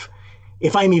payoff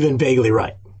if I'm even vaguely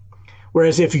right.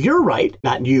 Whereas if you're right,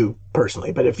 not you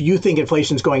personally, but if you think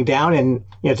inflation's going down and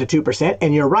to 2%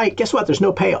 and you're right, guess what? There's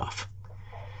no payoff.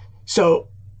 So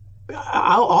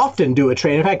I'll often do a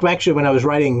trade. In fact, actually, when I was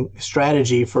writing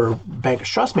strategy for Bankers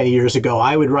Trust many years ago,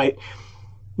 I would write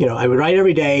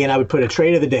every day and I would put a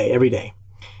trade of the day every day.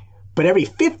 But every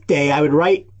fifth day, I would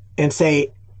write and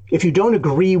say, if you don't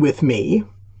agree with me,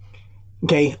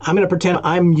 okay, I'm going to pretend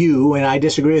I'm you and I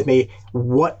disagree with me.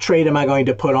 What trade am I going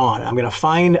to put on? I'm going to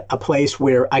find a place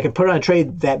where I can put on a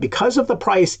trade that because of the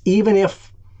price, even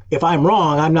if I'm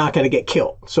wrong, I'm not going to get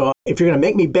killed. So if you're going to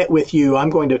make me bet with you, I'm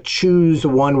going to choose the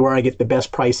one where I get the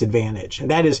best price advantage. And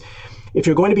that is, if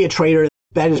you're going to be a trader,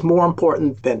 that is more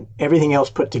important than everything else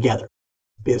put together,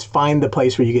 is find the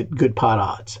place where you get good pot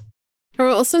odds.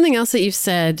 Well, something else that you've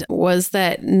said was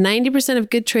that 90%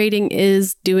 of good trading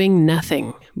is doing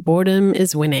nothing. Boredom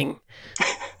is winning.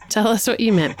 Tell us what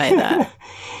you meant by that.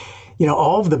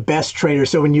 All of the best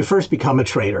traders. So when you first become a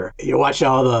trader, you watch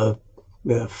all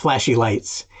the flashy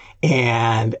lights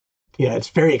and it's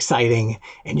very exciting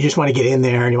and you just want to get in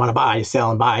there and you want to buy, sell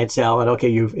and buy and sell. And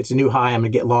okay, it's a new high. I'm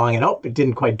going to get long and it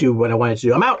didn't quite do what I wanted to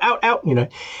do. I'm out,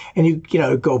 and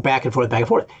you go back and forth.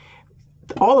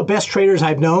 All the best traders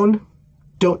I've known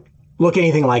don't look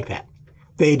anything like that.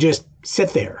 They just sit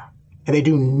there and they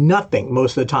do nothing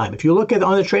most of the time. If you look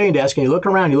on the trading desk and you look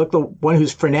around, you look at the one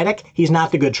who's frenetic, he's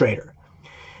not the good trader.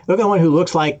 Look at the one who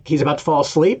looks like he's about to fall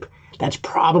asleep, that's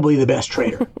probably the best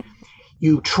trader.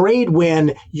 You trade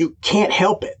when you can't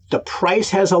help it. The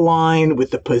price has aligned with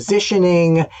the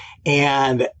positioning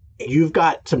and you've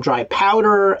got some dry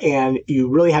powder and you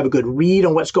really have a good read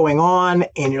on what's going on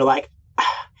and you're like,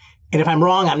 and if I'm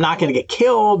wrong, I'm not going to get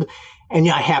killed. And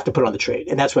I have to put on the trade.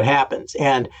 And that's what happens.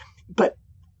 But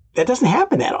that doesn't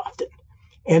happen that often.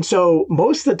 And so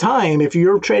most of the time, if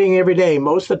you're trading every day,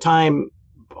 most of the time,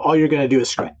 all you're going to do is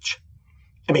scratch.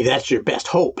 I mean, that's your best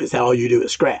hope is that all you do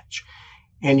is scratch.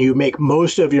 And you make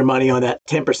most of your money on that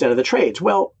 10% of the trades.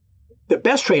 Well, the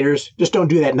best traders just don't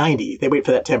do that 90. They wait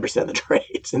for that 10% of the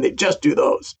trades and they just do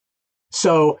those.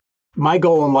 So my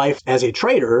goal in life as a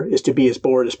trader is to be as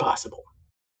bored as possible.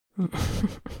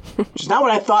 Which is not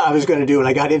what I thought I was going to do when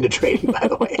I got into trading, by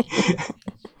the way.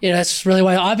 That's really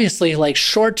why, obviously, like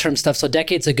short-term stuff. So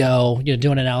decades ago,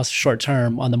 doing analysis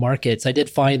short-term on the markets, I did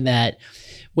find that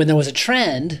when there was a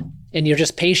trend and you're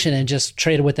just patient and just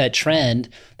traded with that trend,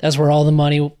 that's where all the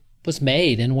money was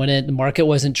made. And when the market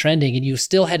wasn't trending and you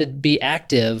still had to be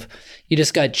active, you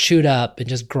just got chewed up and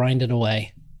just grinded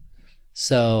away.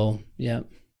 So, yeah.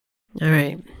 All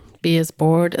right. Be as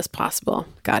bored as possible.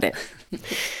 Got it.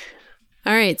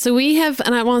 All right. So we have,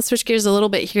 and I want to switch gears a little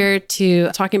bit here to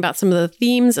talking about some of the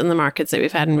themes in the markets that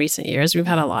we've had in recent years. We've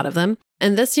had a lot of them.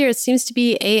 And this year it seems to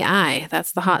be AI.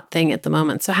 That's the hot thing at the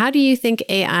moment. So how do you think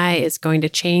AI is going to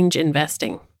change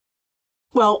investing?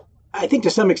 Well, I think to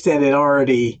some extent it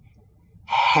already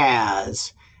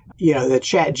has. The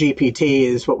Chat GPT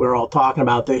is what we're all talking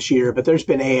about this year, but there's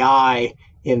been AI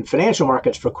in financial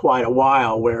markets for quite a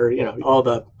while where, all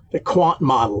the quant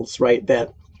models, right,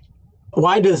 that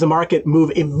why does the market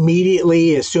move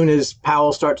immediately as soon as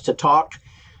Powell starts to talk?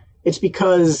 It's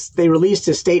because they released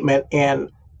a statement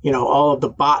and, all of the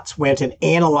bots went and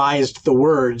analyzed the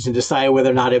words and decided whether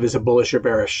or not it was a bullish or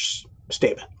bearish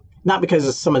statement. Not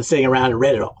because someone's sitting around and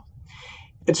read it all.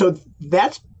 And so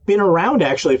that's been around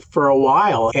actually for a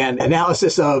while. And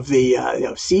analysis of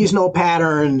the seasonal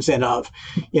patterns and of,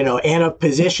 and of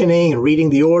positioning and reading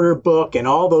the order book and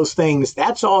all those things,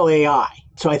 that's all AI.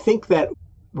 So I think that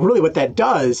really what that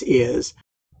does is,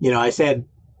 I said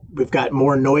we've got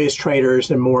more noise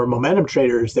traders and more momentum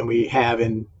traders than we have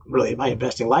in really my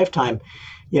investing lifetime.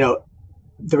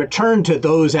 The return to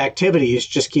those activities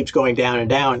just keeps going down and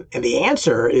down. And the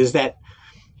answer is that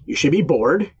you should be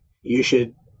bored. You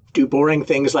should do boring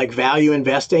things like value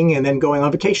investing and then going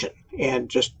on vacation and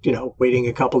just, waiting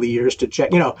a couple of years to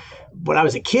check. When I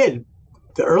was a kid,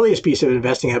 the earliest piece of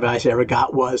investing advice I ever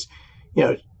got was,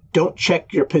 don't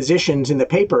check your positions in the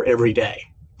paper every day.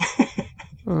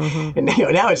 Mm-hmm. And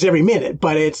now it's every minute,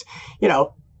 but it's,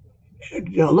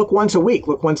 look once a week,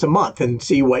 look once a month and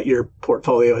see what your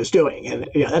portfolio is doing. And,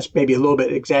 that's maybe a little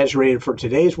bit exaggerated for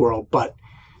today's world, but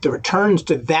the returns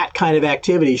to that kind of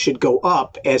activity should go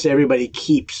up as everybody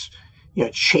keeps,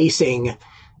 chasing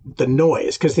the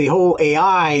noise. Because the whole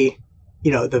AI,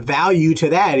 the value to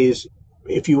that is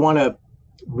if you want to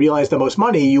realize the most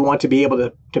money, you want to be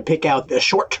able to pick out the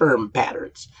short-term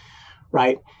patterns,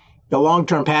 right? the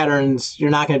long-term patterns, you're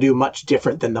not going to do much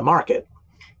different than the market.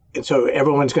 And so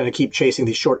everyone's going to keep chasing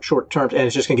these short terms, and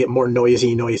it's just going to get more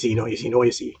noisy.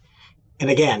 And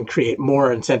again, create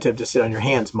more incentive to sit on your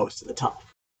hands most of the time.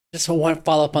 Just want to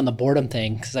follow up on the boredom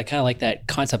thing, because I kind of like that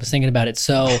concept. I was thinking about it.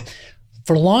 So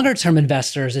for longer term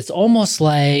investors, it's almost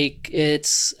like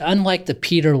it's unlike the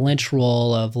Peter Lynch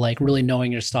rule of like really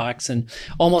knowing your stocks and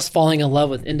almost falling in love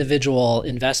with individual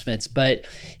investments. But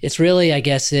it's really, I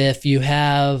guess, if you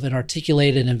have an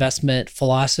articulated investment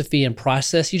philosophy and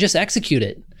process, you just execute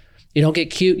it. You don't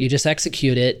get cute. You just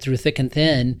execute it through thick and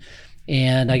thin.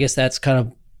 And I guess that's kind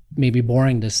of maybe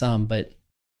boring to some, but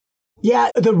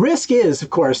yeah, the risk is, of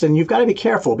course, and you've got to be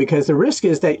careful, because the risk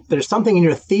is that there's something in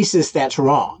your thesis that's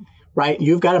wrong, right?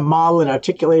 You've got a model, an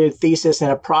articulated thesis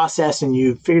and a process, and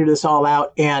you've figured this all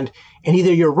out, and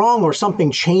either you're wrong or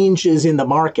something changes in the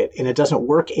market and it doesn't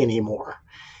work anymore.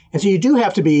 And so you do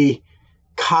have to be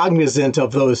cognizant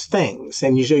of those things,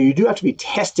 and you do have to be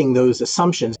testing those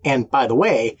assumptions. And by the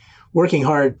way, working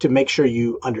hard to make sure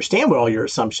you understand what all your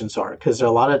assumptions are, because a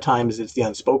lot of times it's the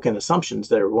unspoken assumptions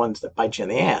that are ones that bite you in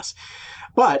the ass.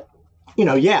 But,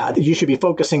 you should be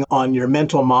focusing on your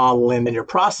mental model and your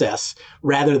process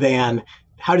rather than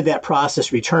how did that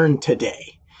process return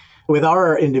today. With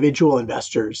our individual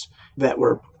investors that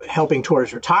we're helping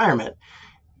towards retirement,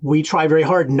 we try very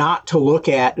hard not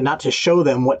to show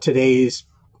them what today's,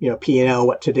 P&L,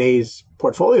 what today's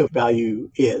portfolio value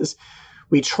is.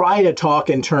 We try to talk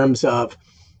in terms of,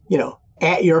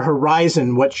 at your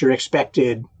horizon, what's your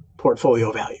expected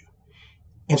portfolio value.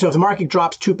 And so if the market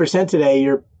drops 2% today,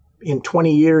 in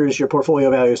 20 years, your portfolio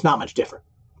value is not much different.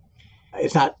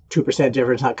 It's not 2%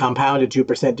 different. It's not compounded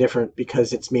 2% different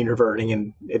because it's mean reverting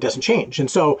and it doesn't change.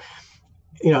 And so,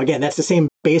 again, that's the same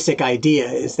basic idea,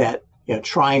 is that,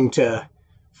 trying to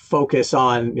focus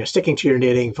on, sticking to your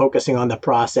knitting, focusing on the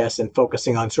process and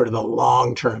focusing on sort of the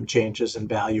long-term changes in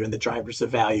value and the drivers of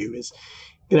value is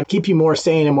going to keep you more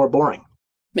sane and more boring.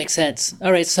 Makes sense.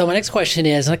 All right. So my next question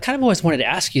is, and I kind of always wanted to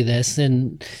ask you this,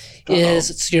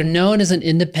 so you're known as an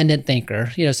independent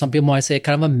thinker. Some people might say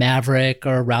kind of a maverick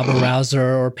or a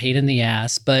rabble-rouser or pain in the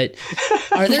ass, but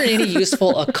are there any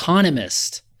useful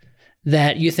economists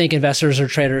that you think investors or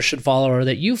traders should follow or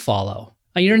that you follow?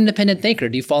 You're an independent thinker.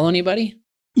 Do you follow anybody?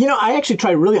 I actually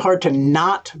try really hard to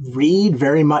not read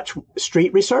very much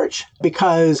street research,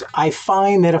 because I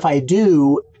find that if I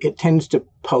do, it tends to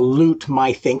pollute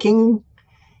my thinking.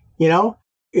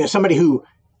 Somebody who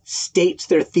states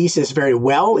their thesis very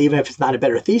well, even if it's not a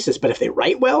better thesis, but if they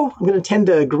write well, I'm going to tend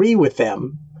to agree with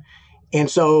them. And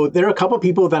so there are a couple of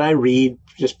people that I read,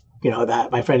 just,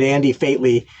 that my friend Andy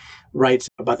Fately writes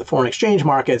about the foreign exchange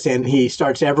markets, and he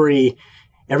starts every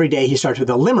day he starts with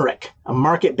a limerick, a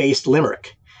market-based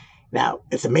limerick. Now,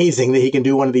 it's amazing that he can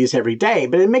do one of these every day,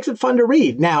 but it makes it fun to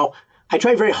read. Now, I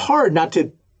try very hard not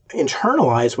to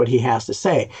internalize what he has to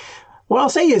say. What I'll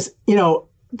say is,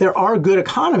 there are good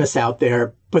economists out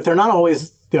there, but they're not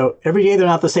always, every day they're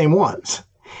not the same ones.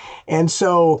 And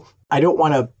so I don't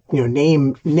want to,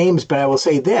 name names, but I will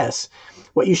say this.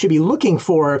 What you should be looking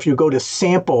for if you go to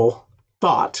sample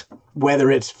thought, whether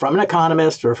it's from an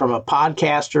economist or from a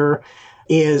podcaster,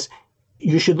 is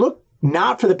you should look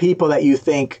not for the people that you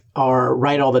think are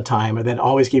right all the time or that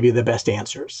always give you the best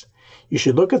answers. You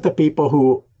should look at the people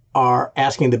who are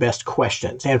asking the best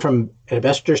questions. And from an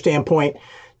investor standpoint,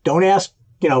 don't ask,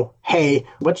 hey,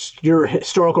 what's your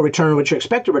historical return? What's your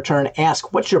expected return?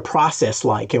 Ask, what's your process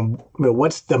like? And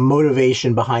what's the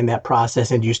motivation behind that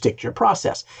process? And do you stick to your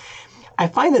process? I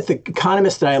find that the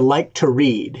economists that I like to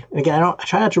read, and again, I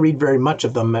try not to read very much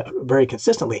of them very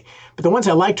consistently, but the ones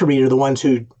I like to read are the ones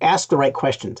who ask the right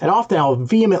questions. And often I'll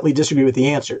vehemently disagree with the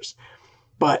answers.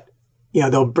 But,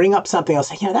 they'll bring up something, I'll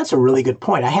say, that's a really good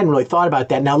point. I hadn't really thought about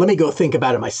that. Now let me go think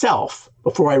about it myself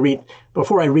before I turn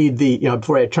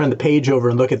the page over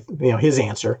and look at, his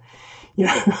answer.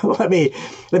 Let me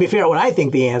figure out what I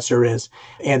think the answer is.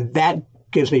 And that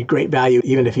gives me great value,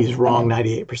 even if he's wrong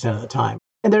 98% of the time.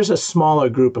 And there's a smaller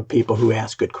group of people who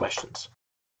ask good questions.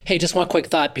 Hey, just one quick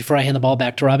thought before I hand the ball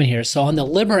back to Robin here. So on the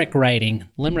limerick writing,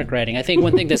 I think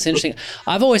one thing that's interesting,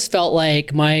 I've always felt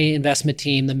like my investment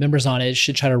team, the members on it,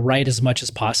 should try to write as much as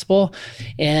possible.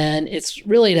 And it's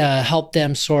really to help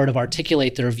them sort of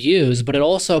articulate their views, but it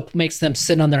also makes them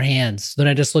sit on their hands. They're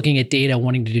not just looking at data,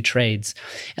 wanting to do trades.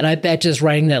 And I bet just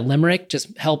writing that limerick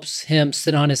just helps him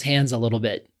sit on his hands a little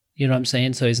bit. You know what I'm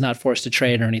saying? So he's not forced to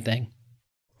trade or anything.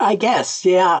 I guess,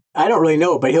 yeah. I don't really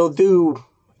know, but he'll do,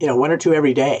 one or two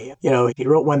every day. He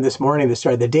wrote one this morning that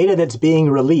started, the data that's being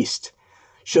released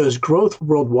shows growth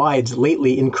worldwide's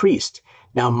lately increased.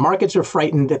 Now markets are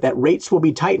frightened that rates will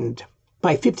be tightened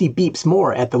by 50 beeps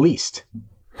more at the least.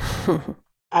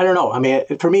 I don't know. I mean,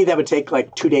 for me, that would take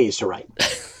like 2 days to write.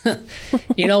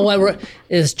 You know what?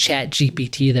 It was Chat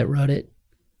GPT that wrote it.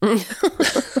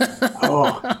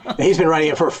 Oh, he's been writing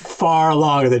it for far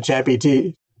longer than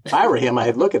ChatGPT. If I were him,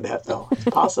 I'd look at that, though. It's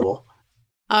possible.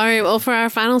 All right. Well, for our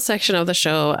final section of the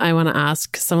show, I want to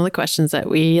ask some of the questions that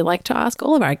we like to ask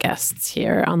all of our guests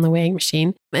here on the Weighing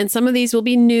Machine. And some of these will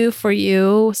be new for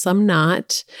you, some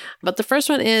not. But the first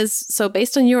one is, so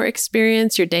based on your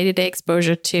experience, your day-to-day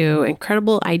exposure to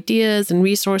incredible ideas and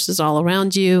resources all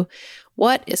around you,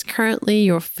 what is currently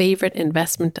your favorite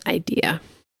investment idea?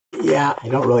 Yeah, I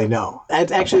don't really know.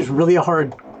 That's actually really a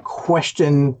hard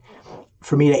question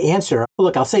for me to answer.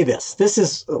 Look, I'll say this. This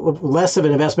is less of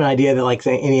an investment idea that like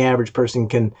any average person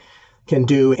can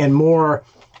do, and more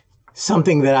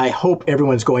something that I hope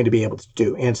everyone's going to be able to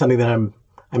do, and something that I'm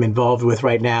involved with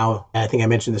right now. I think I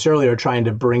mentioned this earlier, trying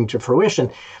to bring to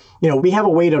fruition. You know, we have a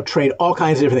way to trade all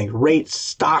kinds of different things, rates,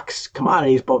 stocks,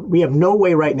 commodities, but we have no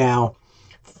way right now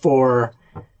for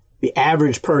the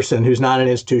average person who's not an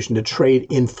institution to trade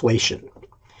inflation.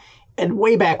 And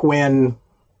way back when,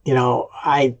 you know,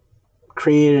 I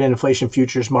created an inflation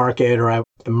futures market, or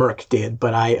the Merck did,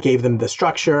 but I gave them the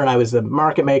structure and I was the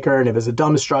market maker, and it was a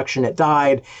dumb structure and it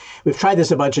died. We've tried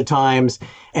this a bunch of times,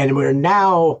 and we're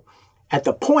now at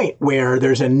the point where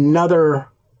there's another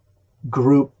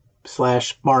group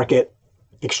 / market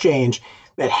exchange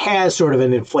that has sort of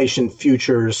an inflation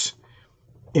futures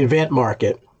event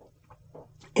market,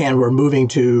 and we're moving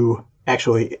to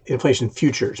actually inflation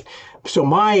futures. So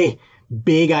my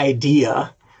big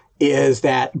idea is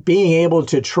that being able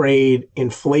to trade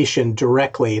inflation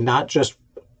directly, not just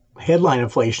headline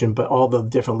inflation, but all the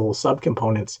different little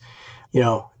subcomponents, you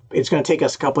know, it's going to take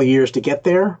us a couple of years to get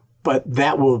there, but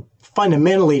that will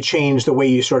fundamentally change the way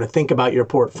you sort of think about your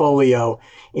portfolio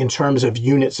in terms of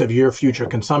units of your future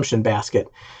consumption basket.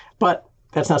 But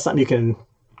that's not something you can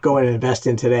go in and invest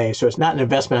in today. So it's not an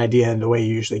investment idea in the way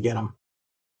you usually get them.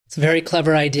 It's a very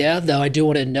clever idea, though I do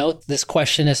want to note this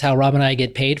question is how Rob and I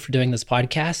get paid for doing this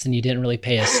podcast, and you didn't really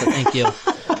pay us, so thank you.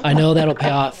 I know that'll pay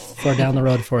off for down the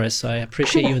road for us, so I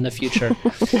appreciate you in the future.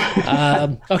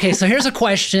 Okay, so here's a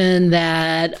question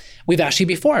that we've asked you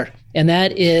before, and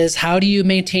that is, how do you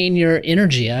maintain your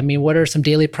energy? I mean, what are some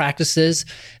daily practices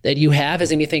that you have?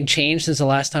 Has anything changed since the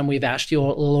last time we've asked you a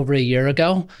little over a year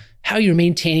ago? How are you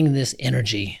maintaining this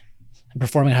energy and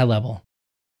performing at a high level?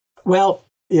 Well,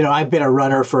 you know, I've been a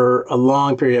runner for a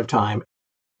long period of time.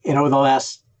 And over the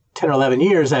last 10 or 11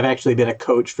 years, I've actually been a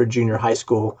coach for junior high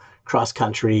school cross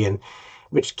country, and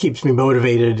which keeps me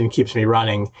motivated and keeps me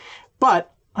running.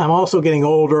 But I'm also getting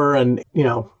older, and, you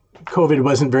know, COVID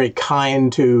wasn't very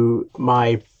kind to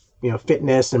my, you know,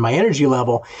 fitness and my energy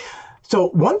level.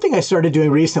 So one thing I started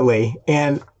doing recently,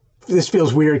 and this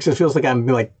feels weird because it feels like I'm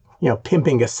like, you know,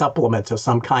 pimping a supplement of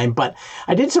some kind, but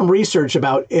I did some research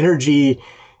about energy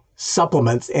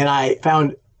supplements, and I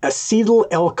found acetyl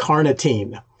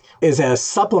L-carnitine is a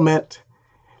supplement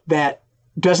that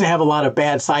doesn't have a lot of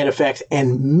bad side effects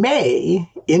and may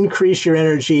increase your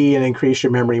energy and increase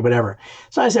your memory, whatever.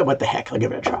 So I said, what the heck, I'll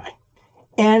give it a try.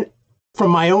 And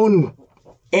from my own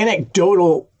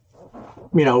anecdotal,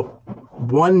 you know,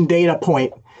 one data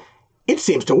point, it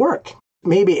seems to work.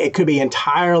 Maybe it could be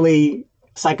entirely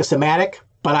psychosomatic,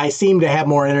 but I seem to have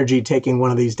more energy taking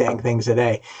one of these dang things a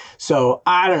day. So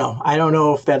I don't know. I don't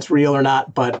know if that's real or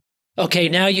not, but... Okay,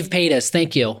 now you've paid us.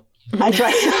 Thank you. I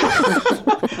try.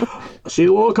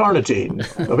 Acetyl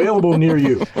L-carnitine, available near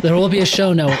you. There will be a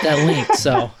show note with that link,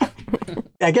 so...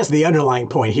 I guess the underlying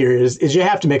point here is you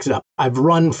have to mix it up. I've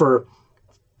run for,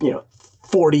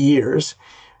 40 years,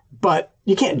 but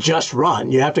you can't just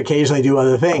run. You have to occasionally do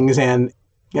other things. And,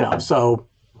 so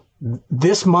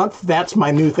this month, that's my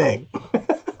new thing.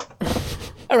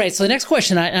 All right. So the next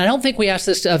question, I don't think we asked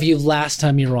this of you last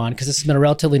time you were on, because this has been a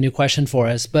relatively new question for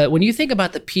us. But when you think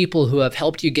about the people who have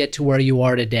helped you get to where you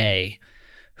are today,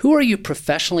 who are you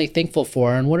professionally thankful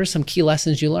for? And what are some key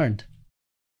lessons you learned?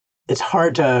 It's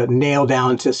hard to nail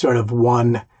down to sort of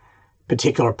one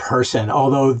particular person,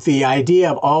 although the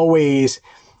idea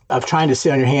of trying to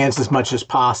sit on your hands as much as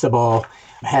possible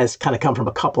has kind of come from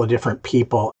a couple of different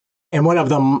people. And one of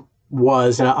them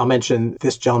was, and I'll mention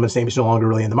this gentleman's name, is no longer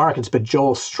really in the markets, but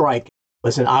Joel Strike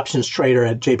was an options trader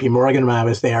at JP Morgan when I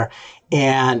was there.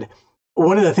 And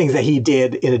one of the things that he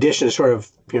did, in addition to sort of,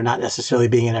 not necessarily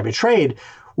being in every trade,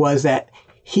 was that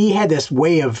he had this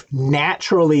way of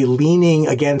naturally leaning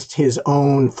against his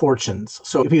own fortunes.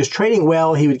 So if he was trading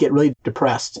well, he would get really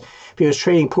depressed. If he was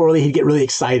trading poorly, he'd get really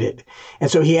excited.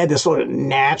 And so he had this sort of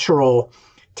natural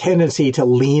tendency to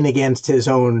lean against his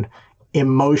own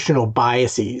emotional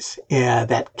biases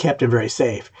that kept him very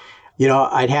safe.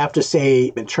 I'd have to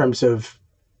say in terms of,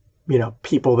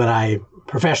 people that I'm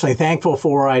professionally thankful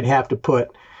for, I'd have to put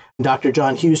Dr.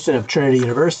 John Houston of Trinity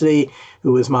University,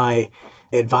 who was my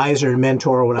advisor and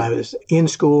mentor when I was in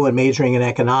school and majoring in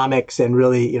economics, and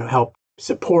really, helped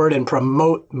support and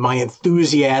promote my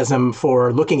enthusiasm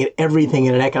for looking at everything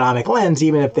in an economic lens,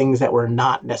 even if things that were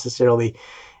not necessarily,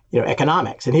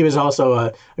 economics. And he was also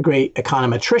a great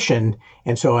econometrician.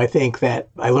 And so I think that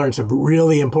I learned some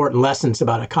really important lessons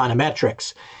about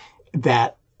econometrics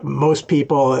that most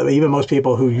people, even most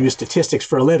people who use statistics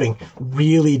for a living,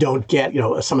 really don't get,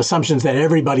 some assumptions that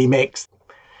everybody makes.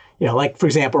 Like, for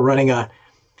example, running a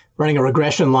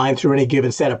regression line through any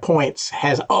given set of points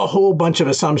has a whole bunch of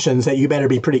assumptions that you better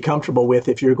be pretty comfortable with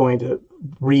if you're going to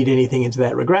read anything into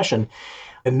that regression.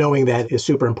 And knowing that is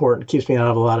super important. It keeps me out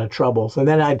of a lot of troubles. And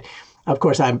then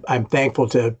I'm thankful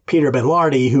to Peter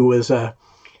Benlardi, who was a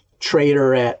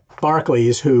trader at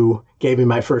Barclays, who gave me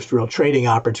my first real trading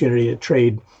opportunity to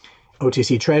trade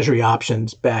OTC Treasury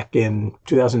options back in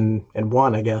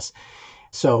 2001, I guess.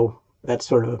 So that's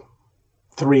sort of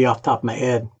 3 off the top of my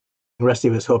head. Rusty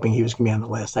was hoping he was going to be on the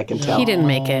list. I can tell. He didn't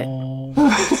make it.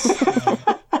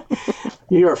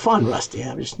 You're fun, Rusty.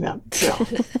 I'm just not.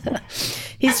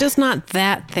 He's just not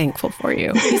that thankful for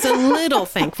you. He's a little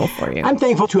thankful for you. I'm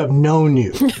thankful to have known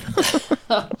you.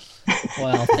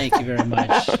 Well, thank you very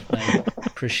much. I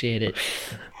appreciate it.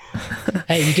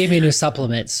 Hey, you gave me a new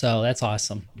supplement, so that's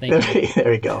awesome. Thank you.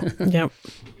 There we go. Yep.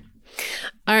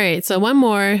 All right. So one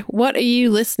more. What are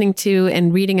you listening to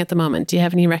and reading at the moment? Do you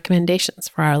have any recommendations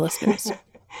for our listeners?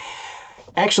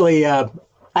 Actually, I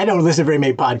don't listen to very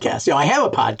many podcasts. I have a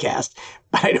podcast,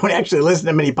 but I don't actually listen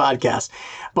to many podcasts.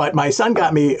 But my son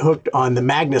got me hooked on the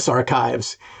Magnus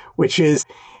Archives, which is,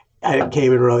 I can't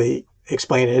even really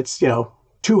explain it. It's,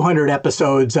 200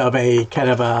 episodes of a kind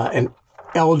of an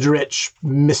eldritch,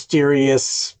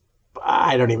 mysterious,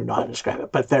 I don't even know how to describe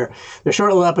it, but they're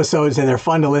short little episodes and they're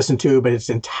fun to listen to, but it's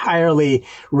entirely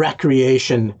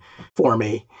recreation for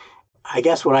me. I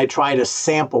guess when I try to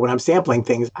sample, when I'm sampling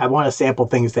things, I want to sample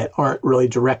things that aren't really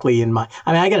directly in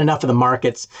I get enough of the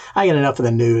markets. I get enough of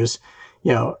the news,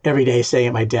 every day sitting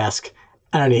at my desk.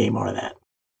 I don't need any more of that.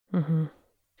 Mm-hmm.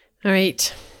 All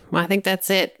right. Well, I think that's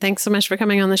it. Thanks so much for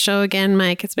coming on the show again,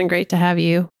 Mike. It's been great to have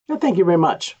you. Well, thank you very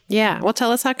much. Yeah. Well,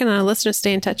 tell us, how can our listeners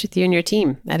stay in touch with you and your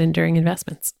team at Enduring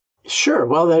Investments? Sure.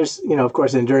 Well, there's, of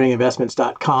course,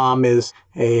 enduringinvestments.com is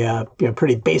a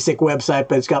pretty basic website,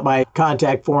 but it's got my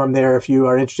contact form there if you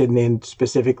are interested in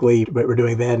specifically what we're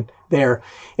doing there.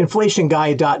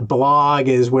 Inflationguy.blog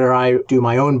is where I do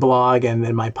my own blog. And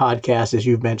then my podcast, as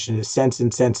you've mentioned, is Sense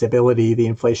and Sensibility, the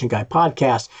Inflation Guy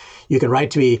podcast. You can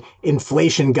write to me,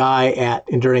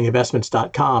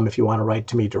 inflationguy@enduringinvestments.com if you want to write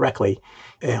to me directly,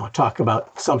 talk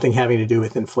about something having to do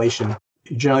with inflation.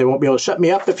 You generally won't be able to shut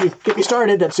me up if you get me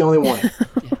started. That's the only warning.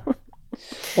 Yeah.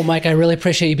 Well, Mike, I really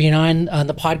appreciate you being on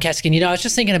the podcast again. I was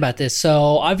just thinking about this.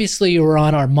 So obviously you were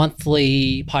on our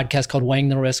monthly podcast called Weighing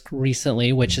the Risk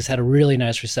recently, which has had a really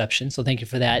nice reception. So thank you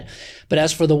for that. But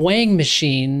as for the weighing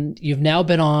machine, you've now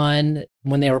been on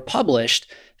when they were published,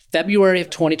 February of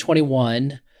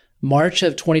 2021, March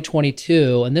of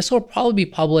 2022, and this will probably be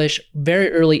published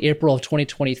very early April of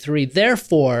 2023.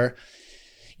 Therefore,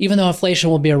 even though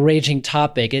inflation will be a raging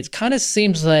topic, it kind of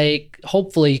seems like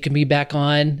hopefully you can be back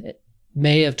on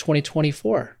May of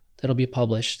 2024 that'll be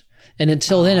published. And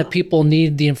until then, if people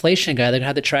need the inflation guy, they're going to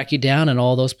have to track you down in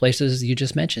all those places you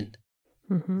just mentioned.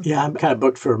 Mm-hmm. Yeah, I'm kind of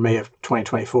booked for May of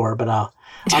 2024, but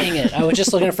Dang it. I was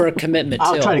just looking for a commitment, too.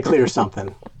 I'll try to clear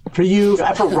something. For you,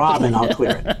 for Robin, I'll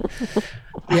clear it.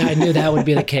 Yeah, I knew that would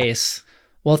be the case.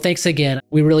 Well, thanks again.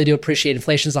 We really do appreciate it.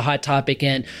 Inflation's a hot topic,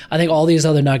 and I think all these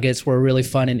other nuggets were really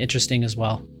fun and interesting as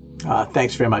well.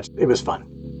 Thanks very much. It was fun.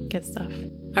 Good stuff.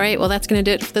 All right, well, that's going to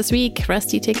do it for this week.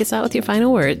 Rusty, take us out with your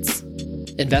final words.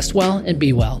 Invest well and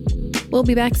be well. We'll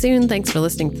be back soon. Thanks for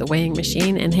listening to The Weighing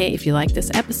Machine. And hey, if you like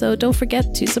this episode, don't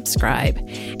forget to subscribe.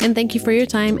 And thank you for your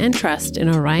time and trust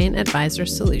in Orion Advisor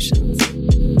Solutions.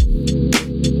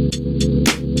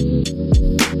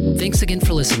 Thanks again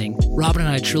for listening. Robin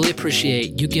and I truly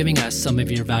appreciate you giving us some of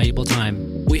your valuable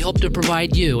time. We hope to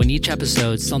provide you in each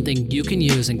episode something you can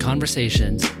use in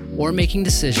conversations or making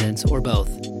decisions or both.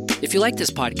 If you like this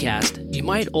podcast, you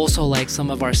might also like some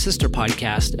of our sister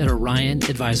podcasts at Orion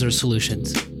Advisor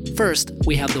Solutions. First,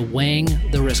 we have the Weighing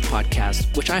the Risk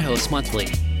podcast, which I host monthly.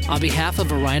 On behalf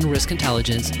of Orion Risk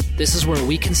Intelligence, this is where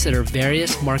we consider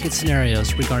various market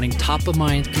scenarios regarding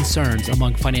top-of-mind concerns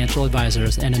among financial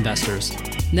advisors and investors.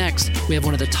 Next, we have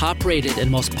one of the top-rated and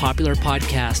most popular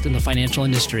podcasts in the financial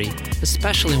industry,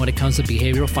 especially when it comes to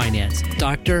behavioral finance,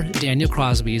 Dr. Daniel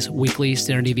Crosby's weekly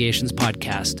Standard Deviations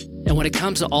podcast. And when it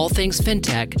comes to all things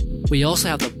fintech, we also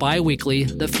have the bi-weekly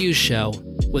The Fuse Show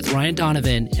with Ryan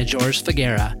Donovan and George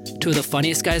Figuera, two of the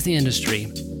funniest guys in the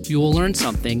industry. You will learn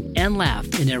something and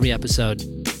laugh in every episode.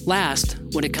 Last,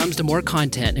 when it comes to more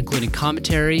content, including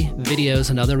commentary, videos,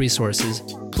 and other resources,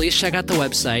 please check out the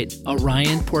website,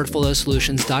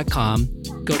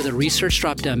 orionportfoliosolutions.com, go to the research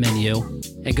drop-down menu,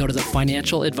 and go to the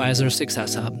Financial Advisor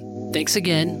Success Hub. Thanks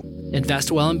again,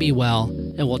 invest well and be well,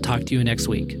 and we'll talk to you next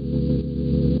week.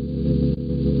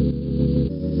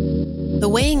 The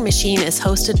Weighing Machine is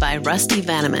hosted by Rusty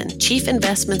Vanneman, Chief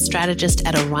Investment Strategist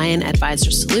at Orion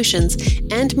Advisor Solutions,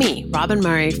 and me, Robin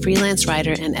Murray, freelance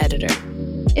writer and editor.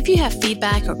 If you have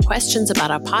feedback or questions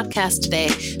about our podcast today,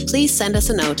 please send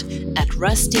us a note at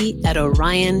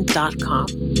rusty@orion.com.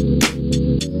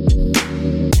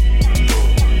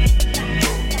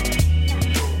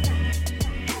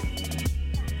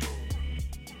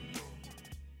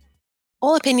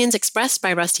 All opinions expressed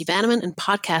by Rusty Vanneman and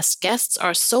podcast guests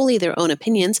are solely their own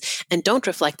opinions and don't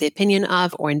reflect the opinion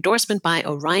of or endorsement by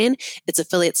Orion, its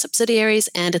affiliate subsidiaries,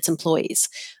 and its employees.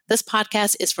 This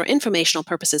podcast is for informational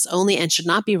purposes only and should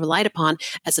not be relied upon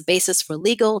as a basis for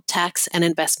legal, tax, and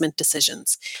investment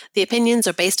decisions. The opinions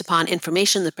are based upon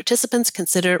information the participants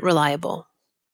consider reliable.